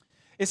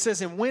 It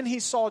says, and when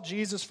he saw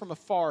Jesus from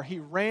afar, he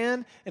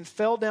ran and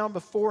fell down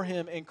before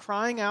him, and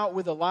crying out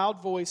with a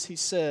loud voice, he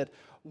said,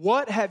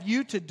 what have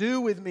you to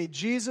do with me,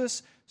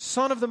 Jesus,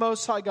 Son of the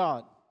Most High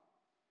God?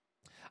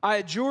 I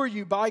adjure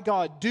you by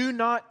God, do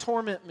not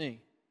torment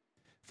me.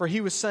 For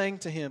he was saying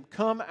to him,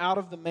 come out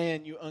of the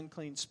man, you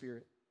unclean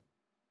spirit.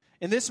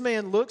 And this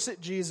man looks at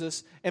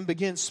Jesus and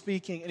begins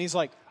speaking. And he's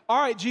like, all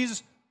right,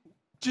 Jesus,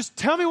 just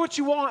tell me what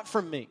you want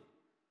from me.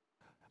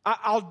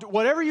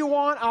 Whatever you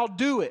want, I'll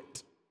do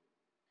it.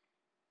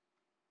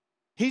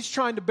 He's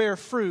trying to bear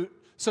fruit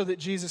so that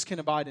Jesus can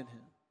abide in him.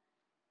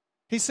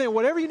 He's saying,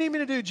 whatever you need me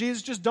to do,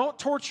 Jesus, just don't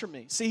torture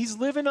me. See, he's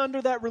living under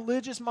that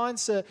religious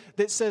mindset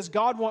that says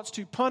God wants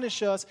to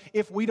punish us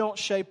if we don't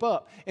shape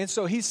up. And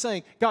so he's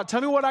saying, God,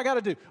 tell me what I got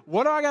to do.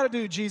 What do I got to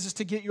do, Jesus,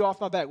 to get you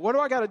off my back? What do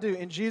I got to do?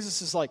 And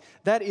Jesus is like,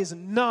 that is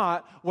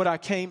not what I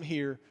came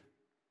here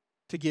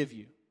to give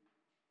you.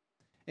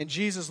 And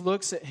Jesus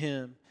looks at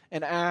him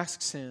and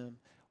asks him,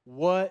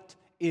 what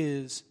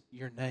is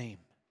your name?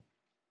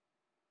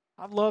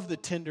 I love the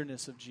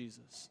tenderness of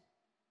Jesus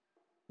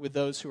with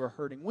those who are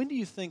hurting. When do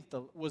you think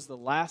was the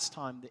last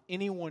time that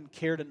anyone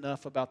cared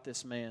enough about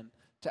this man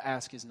to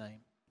ask his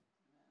name?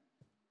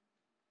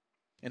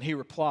 And he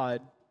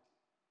replied,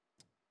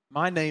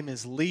 my name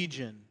is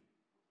Legion,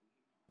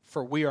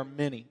 for we are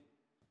many.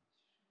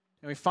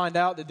 And we find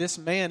out that this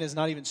man is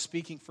not even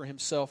speaking for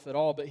himself at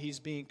all, but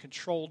he's being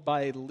controlled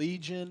by a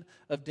legion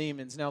of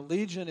demons. Now,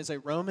 legion is a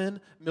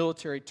Roman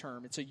military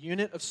term. It's a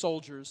unit of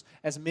soldiers,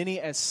 as many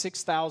as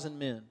 6,000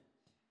 men.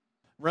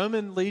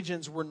 Roman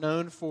legions were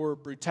known for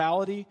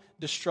brutality,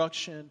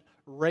 destruction,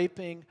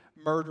 raping,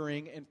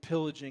 murdering, and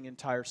pillaging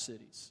entire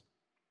cities.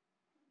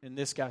 And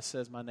this guy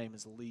says, my name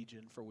is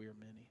Legion, for we are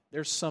many.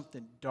 There's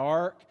something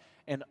dark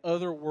and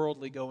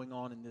otherworldly going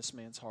on in this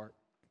man's heart.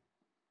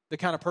 The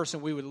kind of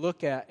person we would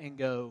look at and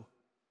go,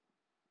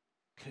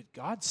 could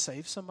God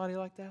save somebody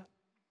like that?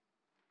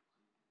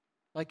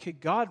 Like,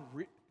 could God,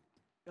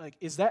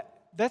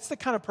 that's the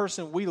kind of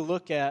person we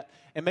look at,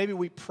 and maybe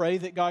we pray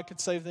that God could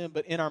save them,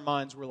 but in our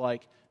minds we're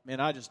like, man,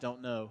 I just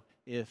don't know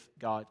if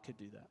God could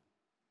do that.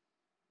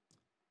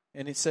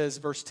 And it says,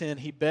 verse 10,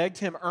 he begged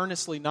him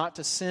earnestly not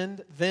to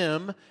send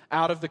them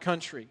out of the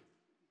country.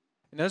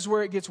 And this is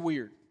where it gets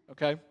weird,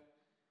 okay?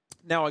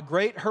 Now a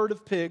great herd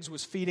of pigs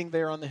was feeding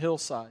there on the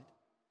hillside.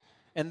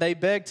 And they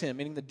begged him,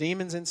 meaning the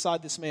demons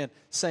inside this man,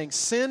 saying,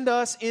 send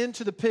us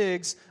into the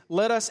pigs,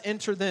 let us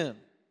enter them.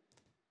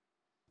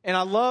 And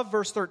I love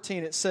verse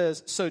 13. It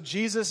says, so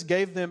Jesus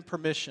gave them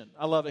permission.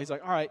 I love it. He's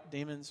like, all right,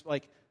 demons,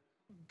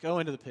 go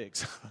into the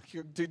pigs.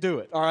 Do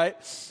it, all right?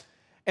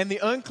 And the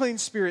unclean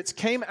spirits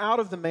came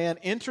out of the man,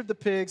 entered the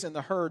pigs and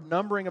the herd,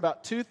 numbering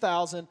about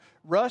 2,000,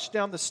 rushed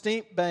down the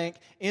steep bank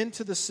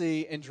into the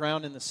sea and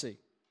drowned in the sea.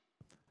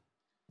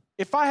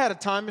 If I had a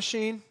time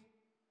machine,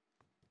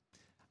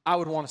 I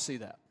would want to see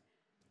that.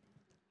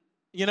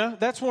 You know,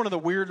 that's one of the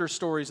weirder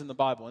stories in the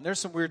Bible. And there's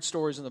some weird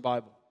stories in the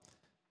Bible.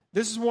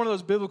 This is one of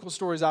those biblical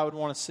stories I would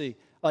want to see.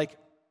 Like,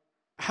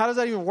 how does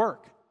that even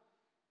work?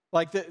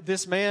 Like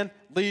this man,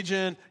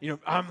 Legion,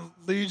 I'm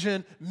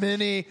Legion,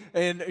 many,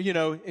 and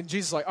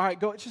Jesus is like, all right,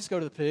 just go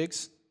to the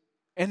pigs.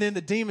 And then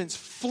the demons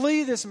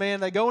flee this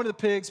man. They go into the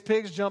pigs.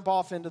 Pigs jump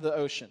off into the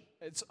ocean.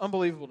 It's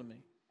unbelievable to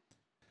me.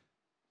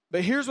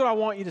 But here's what I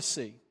want you to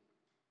see.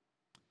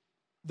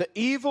 The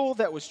evil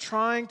that was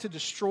trying to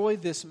destroy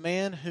this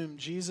man whom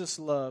Jesus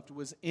loved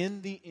was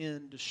in the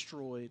end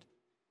destroyed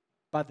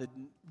by the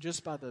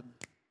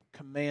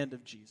command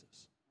of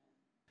Jesus.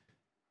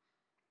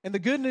 And the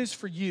good news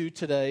for you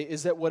today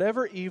is that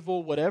whatever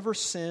evil, whatever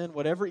sin,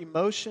 whatever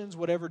emotions,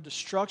 whatever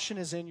destruction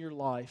is in your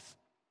life,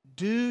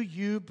 do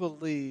you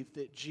believe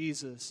that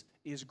Jesus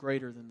is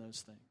greater than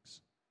those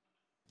things?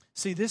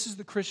 See, this is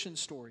the Christian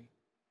story.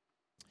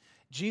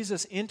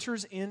 Jesus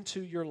enters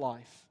into your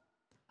life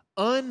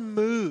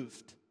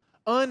unmoved,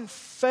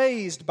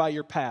 unfazed by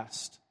your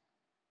past.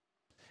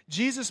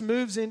 Jesus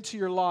moves into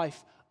your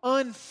life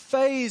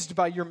unfazed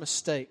by your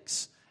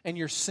mistakes and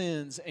your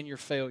sins and your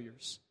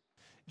failures.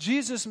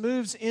 Jesus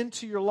moves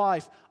into your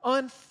life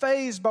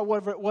unfazed by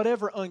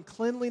whatever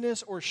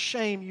uncleanliness or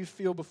shame you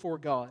feel before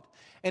God.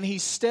 And He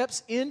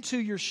steps into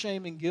your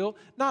shame and guilt,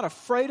 not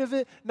afraid of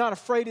it, not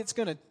afraid it's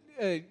going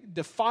to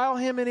defile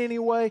Him in any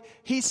way.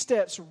 He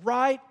steps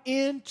right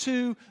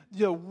into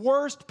the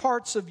worst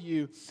parts of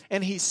you,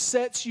 and He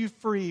sets you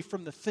free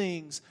from the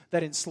things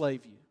that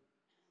enslave you.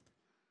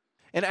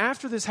 And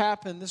after this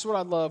happened, this is what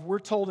I love. We're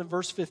told in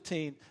verse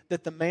 15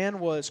 that the man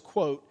was,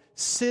 quote,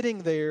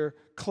 sitting there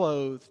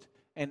clothed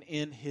and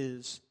in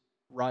his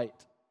right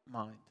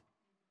mind.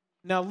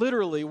 Now,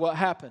 literally, what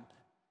happened?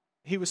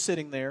 He was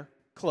sitting there,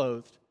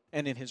 clothed,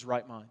 and in his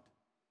right mind.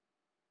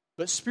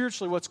 But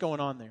spiritually, what's going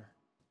on there?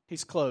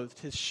 He's clothed.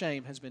 His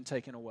shame has been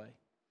taken away.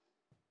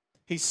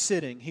 He's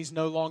sitting. He's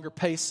no longer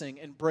pacing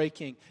and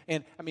breaking.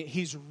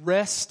 He's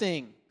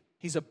resting.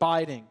 He's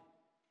abiding.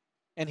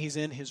 And he's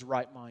in his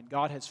right mind.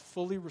 God has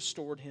fully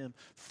restored him,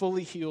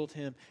 fully healed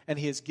him, and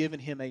He has given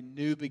him a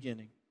new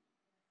beginning.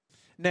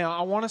 Now,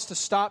 I want us to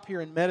stop here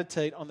and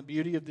meditate on the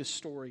beauty of this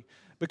story,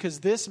 because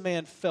this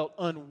man felt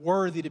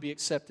unworthy to be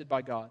accepted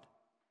by God.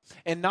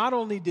 And not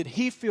only did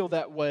he feel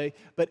that way,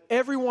 but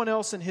everyone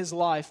else in his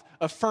life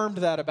affirmed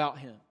that about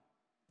him.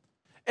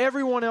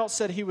 Everyone else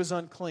said he was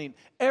unclean.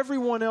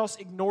 Everyone else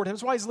ignored him.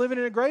 That's why he's living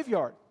in a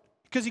graveyard,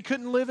 because he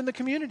couldn't live in the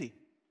community.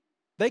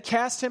 They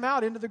cast him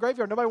out into the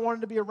graveyard. Nobody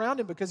wanted to be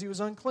around him because he was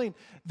unclean.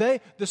 The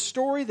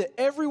story that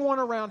everyone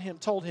around him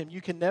told him,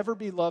 you can never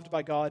be loved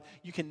by God.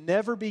 You can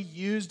never be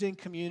used in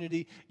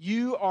community.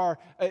 You are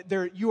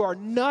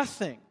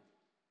nothing.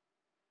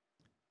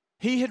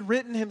 He had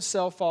written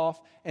himself off,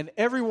 and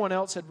everyone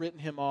else had written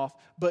him off.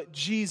 But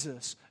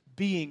Jesus,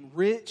 being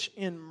rich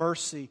in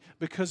mercy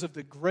because of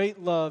the great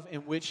love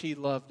in which He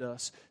loved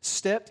us,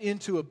 stepped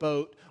into a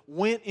boat,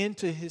 went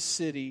into his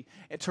city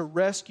to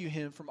rescue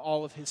him from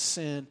all of his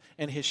sin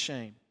and his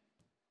shame.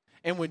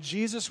 And when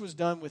Jesus was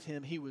done with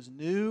him, he was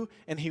new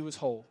and he was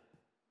whole.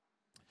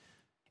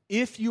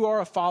 If you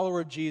are a follower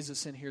of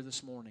Jesus in here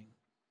this morning,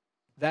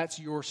 that's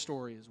your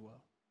story as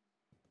well.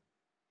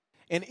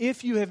 And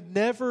if you have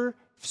never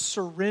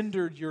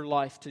surrendered your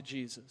life to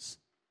Jesus,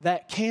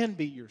 that can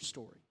be your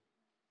story.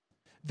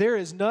 There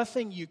is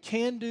nothing you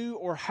can do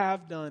or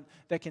have done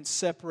that can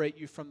separate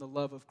you from the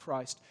love of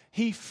Christ.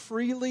 He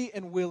freely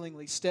and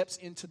willingly steps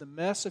into the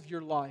mess of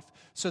your life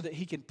so that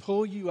He can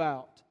pull you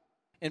out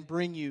and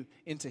bring you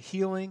into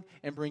healing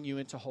and bring you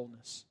into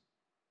wholeness.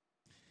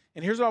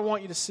 And here's what I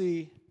want you to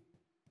see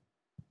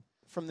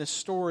from this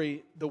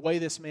story, the way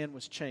this man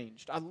was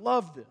changed. I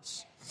love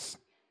this.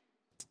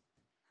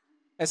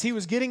 As he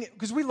was getting,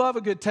 because we love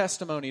a good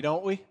testimony,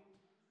 don't we?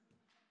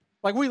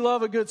 Like, we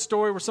love a good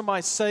story where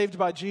somebody's saved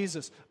by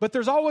Jesus. But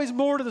there's always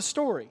more to the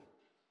story.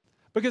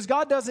 Because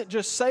God doesn't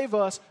just save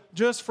us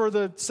just for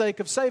the sake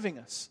of saving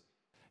us.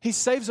 He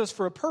saves us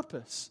for a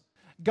purpose.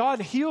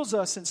 God heals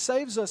us and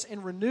saves us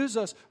and renews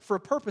us for a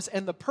purpose.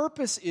 And the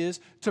purpose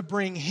is to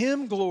bring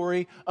Him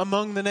glory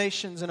among the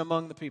nations and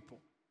among the people.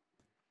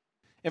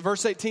 And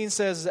verse 18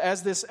 says,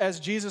 as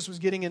Jesus was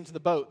getting into the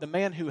boat, the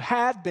man who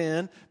had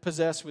been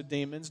possessed with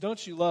demons,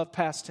 don't you love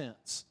past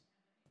tense?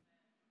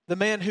 The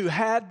man who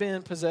had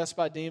been possessed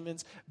by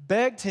demons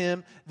begged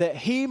Him that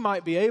he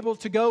might be able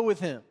to go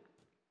with him.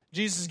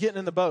 Jesus is getting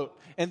in the boat,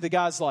 and the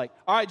guy's like,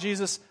 all right,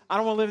 Jesus, I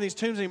don't want to live in these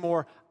tombs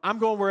anymore. I'm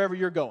going wherever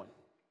you're going.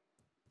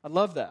 I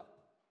love that.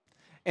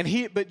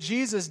 But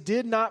Jesus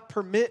did not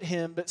permit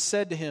him, but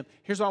said to him,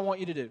 here's what I want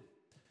you to do.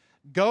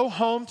 Go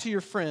home to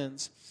your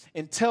friends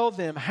and tell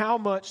them how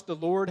much the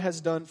Lord has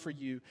done for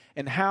you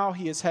and how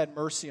He has had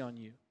mercy on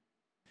you.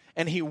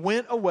 And he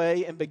went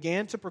away and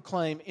began to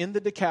proclaim in the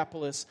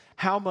Decapolis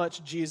how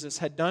much Jesus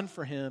had done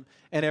for him,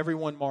 and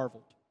everyone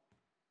marveled.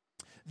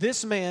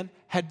 This man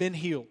had been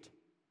healed.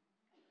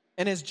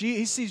 And as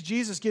he sees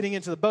Jesus getting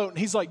into the boat, and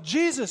he's like,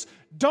 Jesus,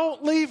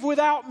 don't leave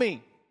without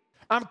me.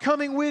 I'm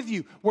coming with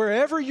you.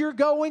 Wherever you're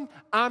going,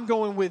 I'm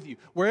going with you.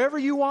 Wherever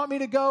you want me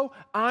to go,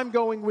 I'm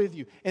going with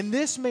you. And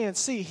this man,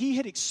 see, he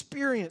had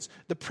experienced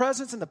the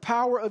presence and the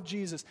power of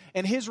Jesus.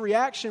 And his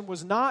reaction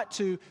was not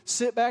to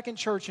sit back in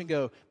church and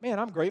go, man,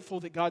 I'm grateful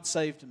that God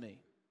saved me.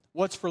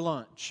 What's for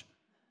lunch?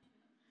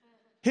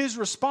 His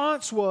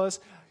response was,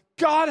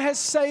 God has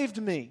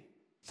saved me.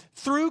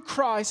 Through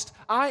Christ,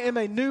 I am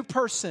a new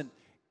person.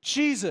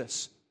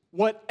 Jesus,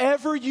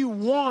 whatever you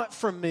want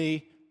from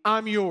me,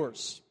 I'm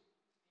yours.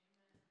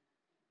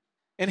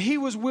 And he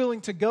was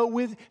willing to go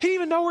with, he didn't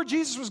even know where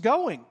Jesus was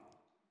going.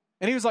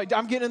 And he was like,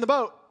 I'm getting in the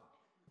boat.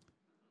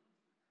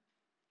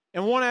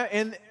 And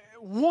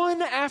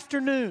one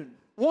afternoon,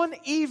 one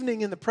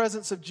evening in the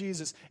presence of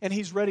Jesus, and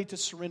he's ready to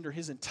surrender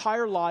his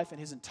entire life and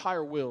his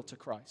entire will to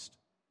Christ.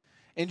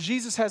 And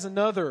Jesus has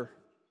another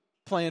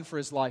plan for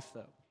his life,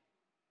 though.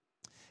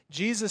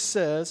 Jesus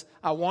says,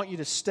 I want you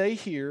to stay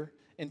here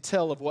and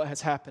tell of what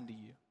has happened to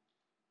you.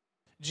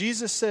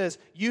 Jesus says,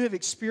 you have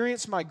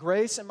experienced my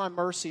grace and my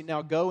mercy.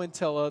 Now go and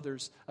tell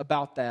others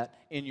about that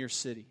in your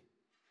city.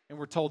 And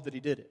we're told that he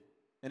did it.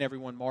 And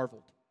everyone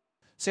marveled.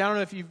 See, I don't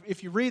know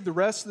if you read the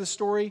rest of the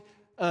story,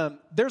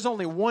 there's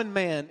only one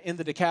man in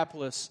the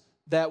Decapolis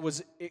that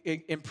was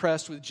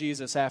impressed with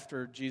Jesus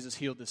after Jesus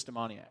healed this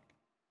demoniac.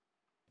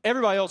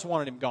 Everybody else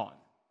wanted him gone.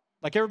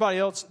 Like everybody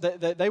else,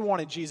 they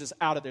wanted Jesus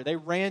out of there. They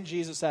ran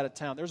Jesus out of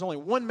town. There's only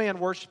one man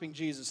worshiping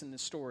Jesus in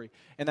this story,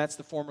 and that's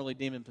the formerly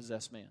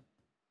demon-possessed man.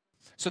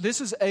 So this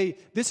is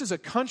a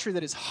country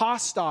that is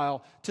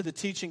hostile to the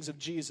teachings of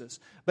Jesus.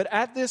 But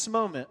at this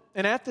moment,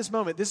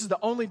 this is the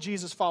only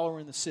Jesus follower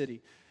in the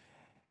city.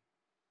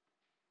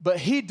 But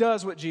he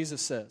does what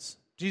Jesus says.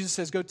 Jesus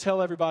says, go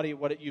tell everybody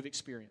what you've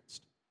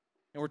experienced.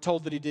 And we're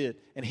told that he did.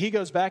 And he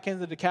goes back into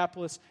the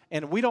Decapolis,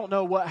 and we don't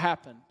know what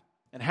happened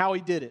and how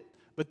he did it.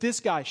 But this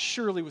guy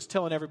surely was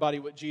telling everybody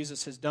what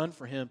Jesus has done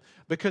for him,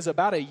 because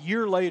about a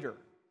year later,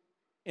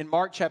 in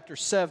Mark chapter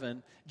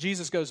 7,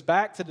 Jesus goes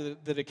back to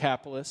the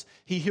Decapolis.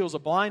 He heals a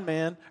blind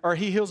man, or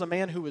he heals a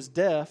man who was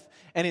deaf.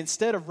 And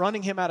instead of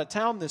running him out of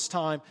town this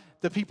time,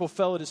 the people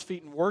fell at his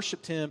feet and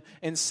worshiped him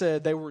and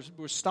said they were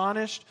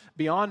astonished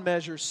beyond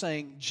measure,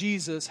 saying,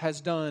 Jesus has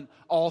done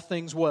all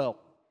things well.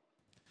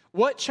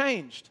 What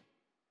changed?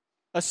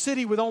 A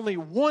city with only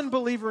one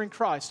believer in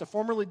Christ, a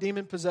formerly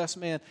demon-possessed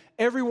man.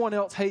 Everyone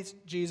else hates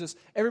Jesus.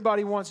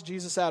 Everybody wants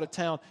Jesus out of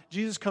town.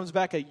 Jesus comes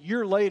back a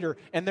year later,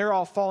 and they're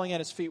all falling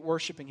at his feet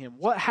worshiping him.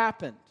 What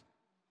happened?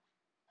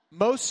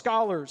 Most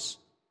scholars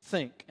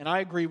think, and I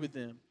agree with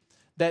them,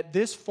 that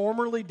this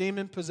formerly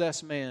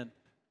demon-possessed man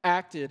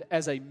acted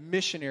as a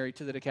missionary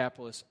to the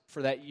Decapolis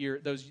for that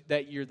year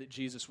that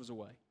Jesus was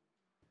away.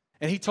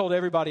 And he told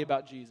everybody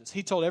about Jesus.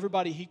 He told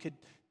everybody he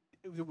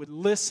would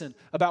listen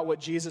about what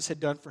Jesus had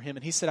done for him.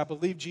 And he said, I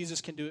believe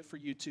Jesus can do it for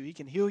you too. He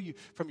can heal you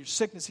from your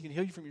sickness. He can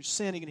heal you from your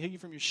sin. He can heal you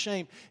from your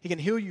shame. He can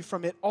heal you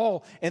from it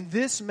all. And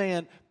this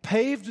man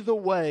paved the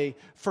way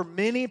for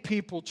many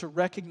people to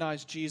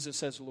recognize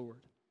Jesus as Lord.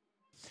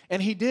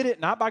 And he did it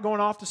not by going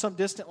off to some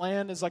distant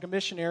land as like a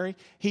missionary.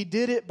 He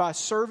did it by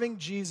serving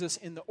Jesus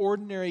in the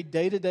ordinary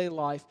day-to-day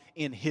life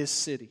in his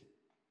city.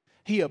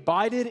 He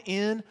abided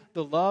in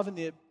the love and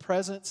the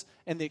presence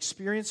and the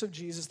experience of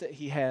Jesus that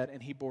he had,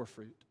 and he bore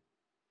fruit.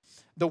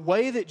 The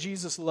way that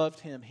Jesus loved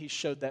him, he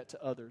showed that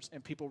to others,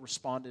 and people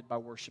responded by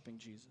worshiping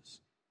Jesus.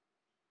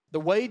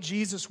 The way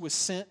Jesus was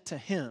sent to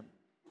him,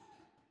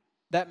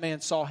 that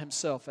man saw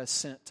himself as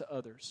sent to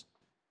others.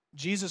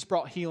 Jesus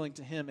brought healing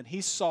to him, and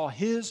he saw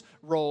his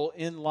role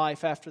in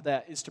life after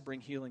that is to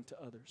bring healing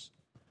to others.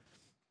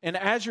 And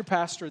as your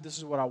pastor, this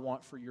is what I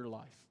want for your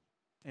life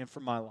and for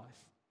my life.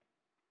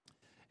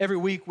 Every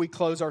week we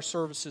close our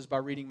services by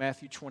reading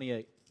Matthew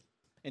 28.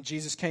 And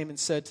Jesus came and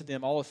said to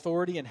them, all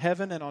authority in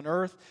heaven and on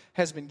earth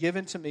has been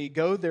given to me.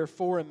 Go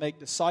therefore and make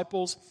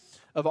disciples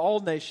of all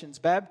nations,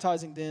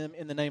 baptizing them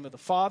in the name of the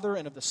Father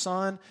and of the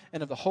Son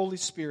and of the Holy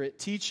Spirit,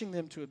 teaching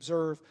them to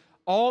observe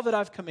all that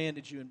I've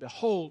commanded you. And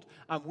behold,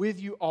 I'm with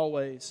you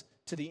always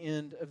to the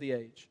end of the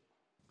age.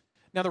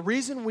 Now, the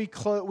reason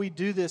we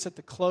do this at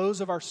the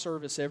close of our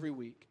service every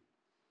week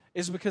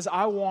is because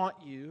I want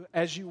you,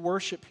 as you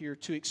worship here,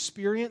 to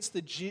experience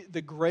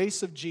the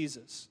grace of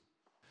Jesus.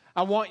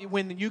 I want you,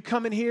 when you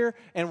come in here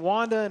and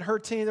Wanda and her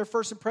team, their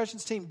First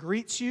Impressions team,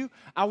 greets you,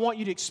 I want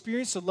you to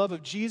experience the love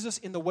of Jesus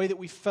in the way that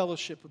we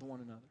fellowship with one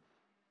another.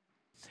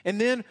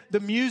 And then the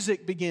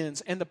music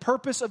begins, and the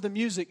purpose of the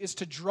music is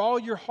to draw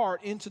your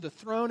heart into the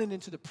throne and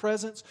into the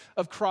presence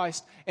of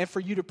Christ, and for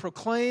you to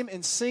proclaim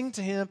and sing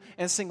to him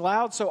and sing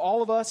loud so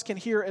all of us can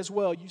hear as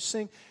well. You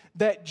sing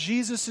that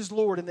Jesus is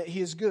Lord and that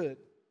he is good.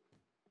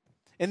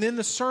 And then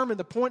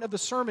the point of the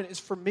sermon is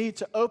for me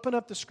to open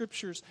up the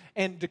scriptures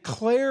and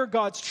declare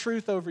God's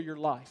truth over your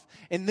life.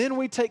 And then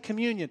we take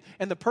communion.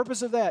 And the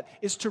purpose of that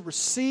is to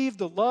receive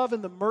the love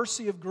and the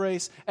mercy of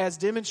grace as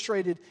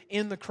demonstrated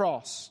in the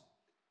cross.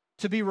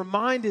 To be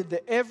reminded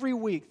that every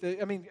week,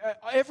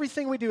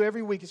 everything we do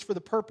every week is for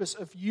the purpose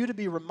of you to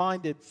be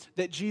reminded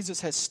that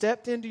Jesus has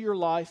stepped into your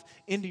life,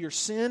 into your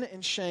sin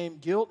and shame,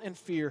 guilt and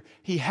fear.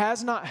 He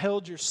has not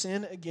held your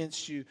sin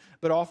against you,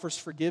 but offers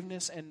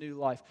forgiveness and new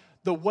life.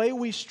 the way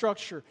we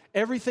structure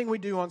everything we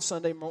do on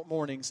Sunday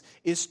mornings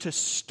is to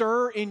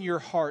stir in your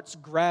hearts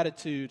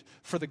gratitude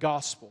for the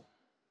gospel.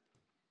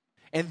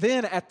 And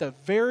then at the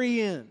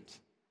very end,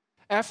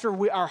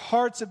 after our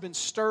hearts have been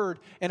stirred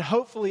and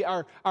hopefully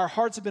our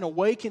hearts have been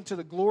awakened to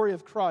the glory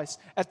of Christ,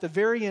 at the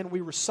very end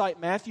we recite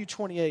Matthew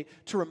 28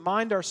 to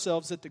remind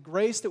ourselves that the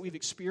grace that we've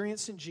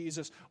experienced in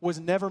Jesus was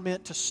never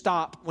meant to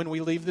stop when we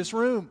leave this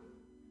room.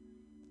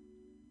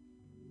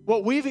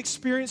 What we've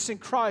experienced in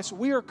Christ,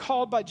 we are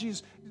called by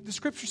Jesus. The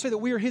scriptures say that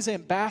we are His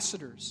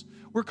ambassadors.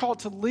 We're called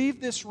to leave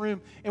this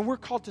room and we're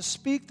called to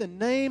speak the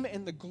name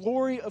and the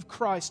glory of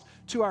Christ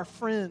to our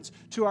friends,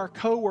 to our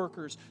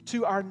coworkers,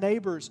 to our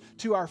neighbors,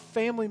 to our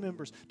family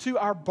members, to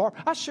our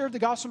I shared the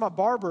gospel with my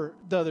barber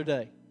the other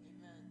day.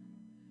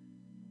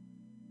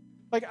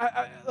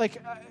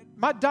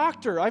 My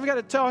doctor, I've got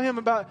to tell him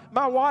about,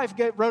 my wife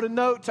wrote a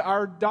note to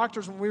our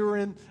doctors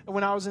when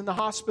I was in the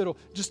hospital,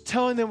 just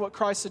telling them what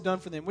Christ had done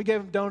for them. We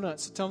gave them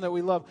donuts to tell them that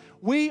we love.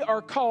 We are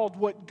called,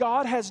 what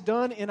God has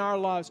done in our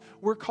lives,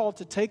 we're called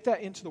to take that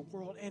into the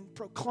world and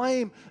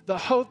proclaim the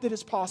hope that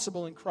is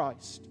possible in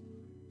Christ.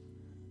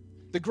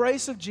 The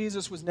grace of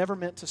Jesus was never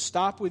meant to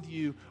stop with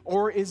you,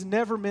 or is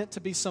never meant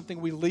to be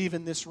something we leave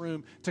in this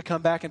room to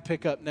come back and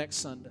pick up next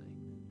Sunday.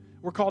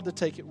 We're called to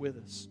take it with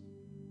us.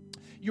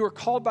 You are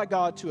called by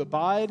God to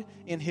abide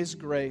in His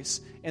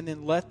grace and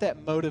then let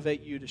that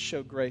motivate you to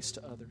show grace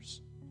to others.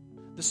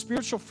 The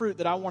spiritual fruit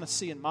that I want to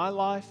see in my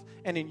life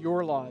and in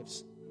your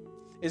lives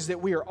is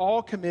that we are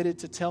all committed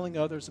to telling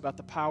others about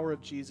the power of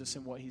Jesus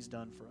and what He's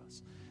done for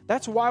us.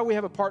 That's why we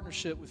have a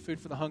partnership with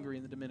Food for the Hungry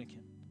in the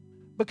Dominican.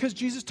 Because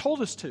Jesus told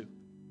us to.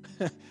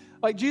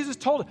 Like Jesus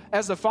told us,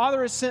 as the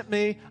Father has sent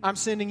me, I'm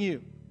sending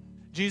you.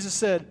 Jesus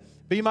said,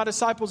 be my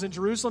disciples in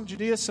Jerusalem,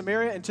 Judea,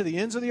 Samaria, and to the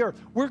ends of the earth.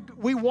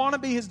 We want to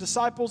be His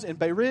disciples in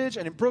Bay Ridge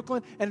and in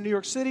Brooklyn and in New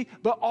York City,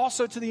 but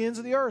also to the ends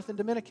of the earth in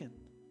Dominican.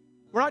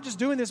 We're not just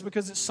doing this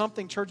because it's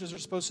something churches are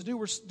supposed to do.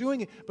 We're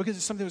doing it because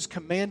it's something that was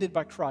commanded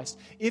by Christ.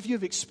 If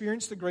you've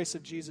experienced the grace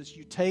of Jesus,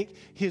 you take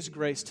His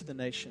grace to the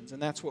nations,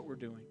 and that's what we're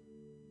doing.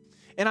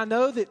 And I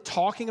know that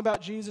talking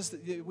about Jesus,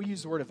 we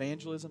use the word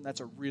evangelism. That's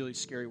a really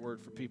scary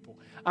word for people.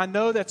 I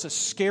know that's a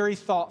scary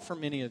thought for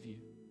many of you.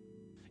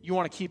 You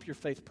want to keep your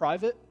faith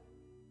private.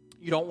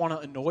 You don't want to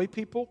annoy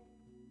people.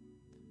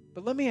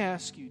 But let me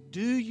ask you,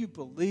 do you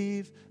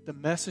believe the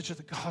message of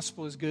the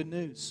gospel is good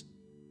news?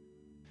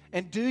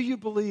 And do you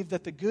believe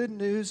that the good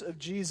news of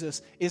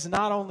Jesus is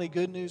not only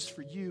good news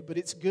for you, but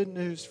it's good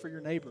news for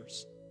your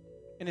neighbors?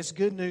 And it's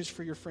good news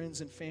for your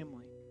friends and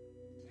family?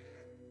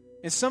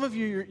 And some of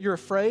you, you're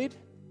afraid.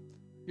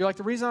 You're like,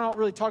 the reason I don't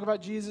really talk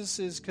about Jesus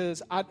is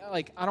because I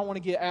don't want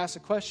to get asked a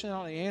question I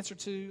don't know the answer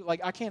to. Like,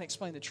 I can't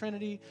explain the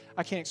Trinity.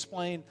 I can't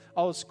explain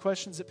all those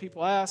questions that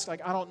people ask.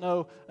 Like, I don't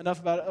know enough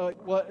about it.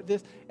 What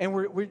this? And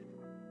we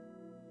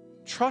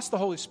trust the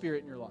Holy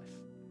Spirit in your life.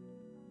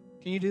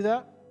 Can you do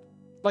that?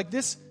 Like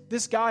this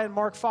guy in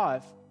Mark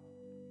 5.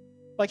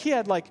 Like, he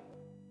had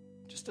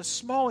just a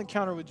small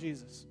encounter with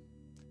Jesus.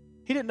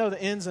 He didn't know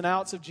the ins and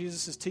outs of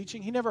Jesus'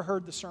 teaching. He never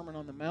heard the Sermon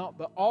on the Mount,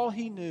 but all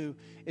he knew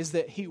is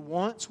that he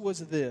once was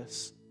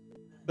this,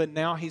 but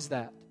now he's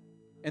that.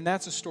 And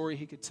that's a story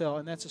he could tell,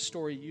 and that's a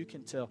story you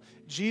can tell.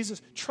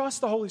 Jesus,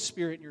 trust the Holy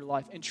Spirit in your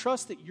life, and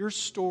trust that your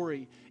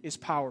story is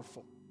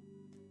powerful.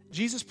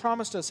 Jesus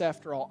promised us,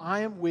 after all, I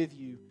am with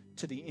you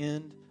to the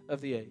end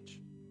of the age.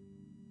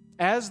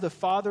 As the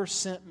Father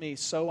sent me,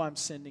 so I'm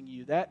sending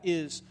you. That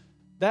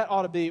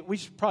ought to be, we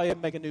should probably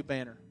make a new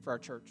banner for our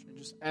church. And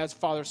just as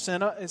Father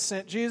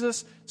sent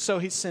Jesus, so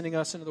He's sending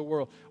us into the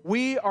world.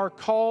 We are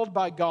called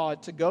by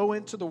God to go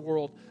into the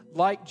world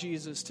like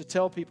Jesus, to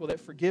tell people that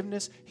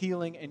forgiveness,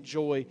 healing, and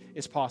joy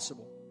is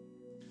possible.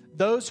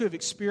 Those who have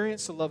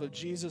experienced the love of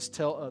Jesus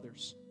tell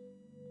others.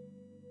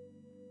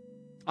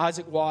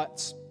 Isaac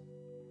Watts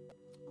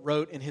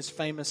wrote in his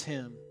famous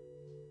hymn,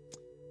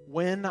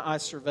 "When I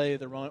survey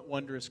the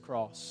wondrous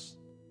cross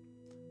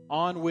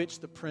on which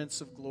the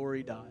Prince of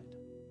Glory died."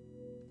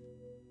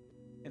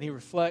 And he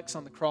reflects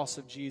on the cross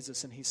of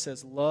Jesus and he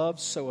says, love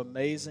so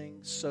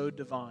amazing, so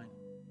divine,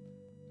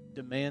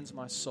 demands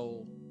my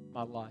soul,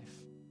 my life,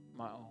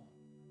 my all.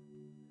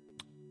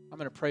 I'm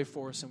going to pray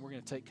for us and we're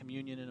going to take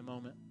communion in a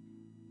moment.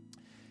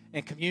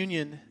 And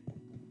communion,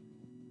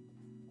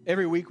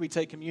 every week we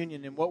take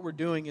communion, and what we're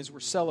doing is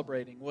we're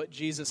celebrating what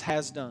Jesus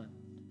has done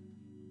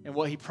and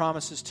what He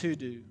promises to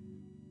do.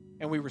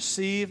 And we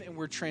receive and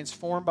we're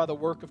transformed by the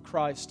work of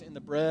Christ in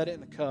the bread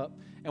and the cup.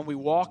 And we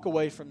walk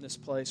away from this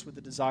place with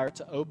the desire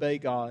to obey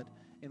God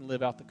and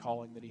live out the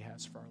calling that He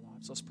has for our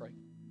lives. Let's pray.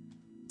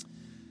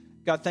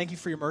 God, thank You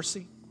for Your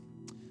mercy.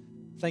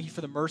 Thank You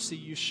for the mercy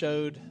You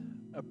showed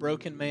a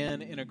broken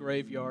man in a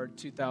graveyard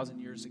 2,000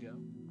 years ago.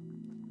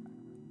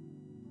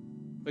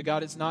 But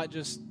God, it's not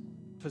just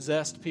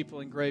possessed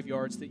people in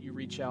graveyards that You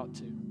reach out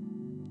to.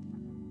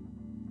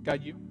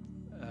 God, You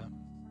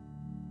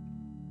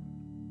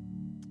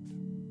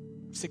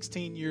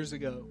 16 years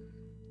ago,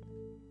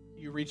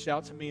 You reached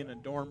out to me in a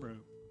dorm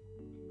room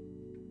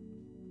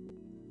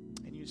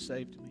and You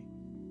saved me.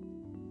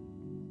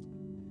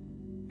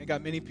 And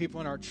God, many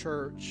people in our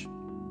church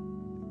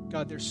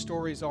God, their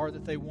stories are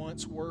that they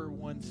once were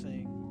one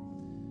thing,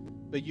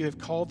 but you have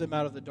called them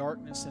out of the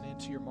darkness and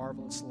into your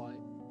marvelous light.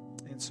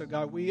 And so,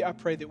 God, I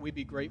pray that we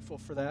be grateful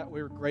for that.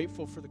 We're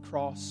grateful for the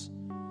cross,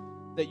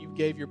 that you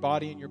gave your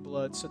body and your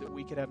blood so that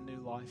we could have new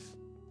life.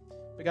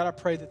 But God, I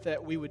pray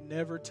that we would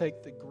never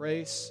take the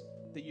grace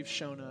that you've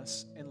shown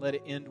us and let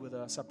it end with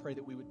us. I pray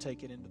that we would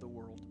take it into the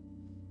world.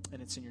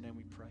 And it's in your name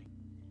we pray.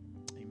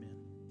 Amen.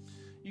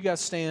 You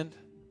guys stand,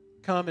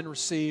 come and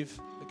receive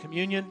the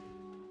communion.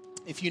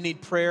 If you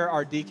need prayer,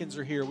 our deacons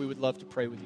are here. We would love to pray with you.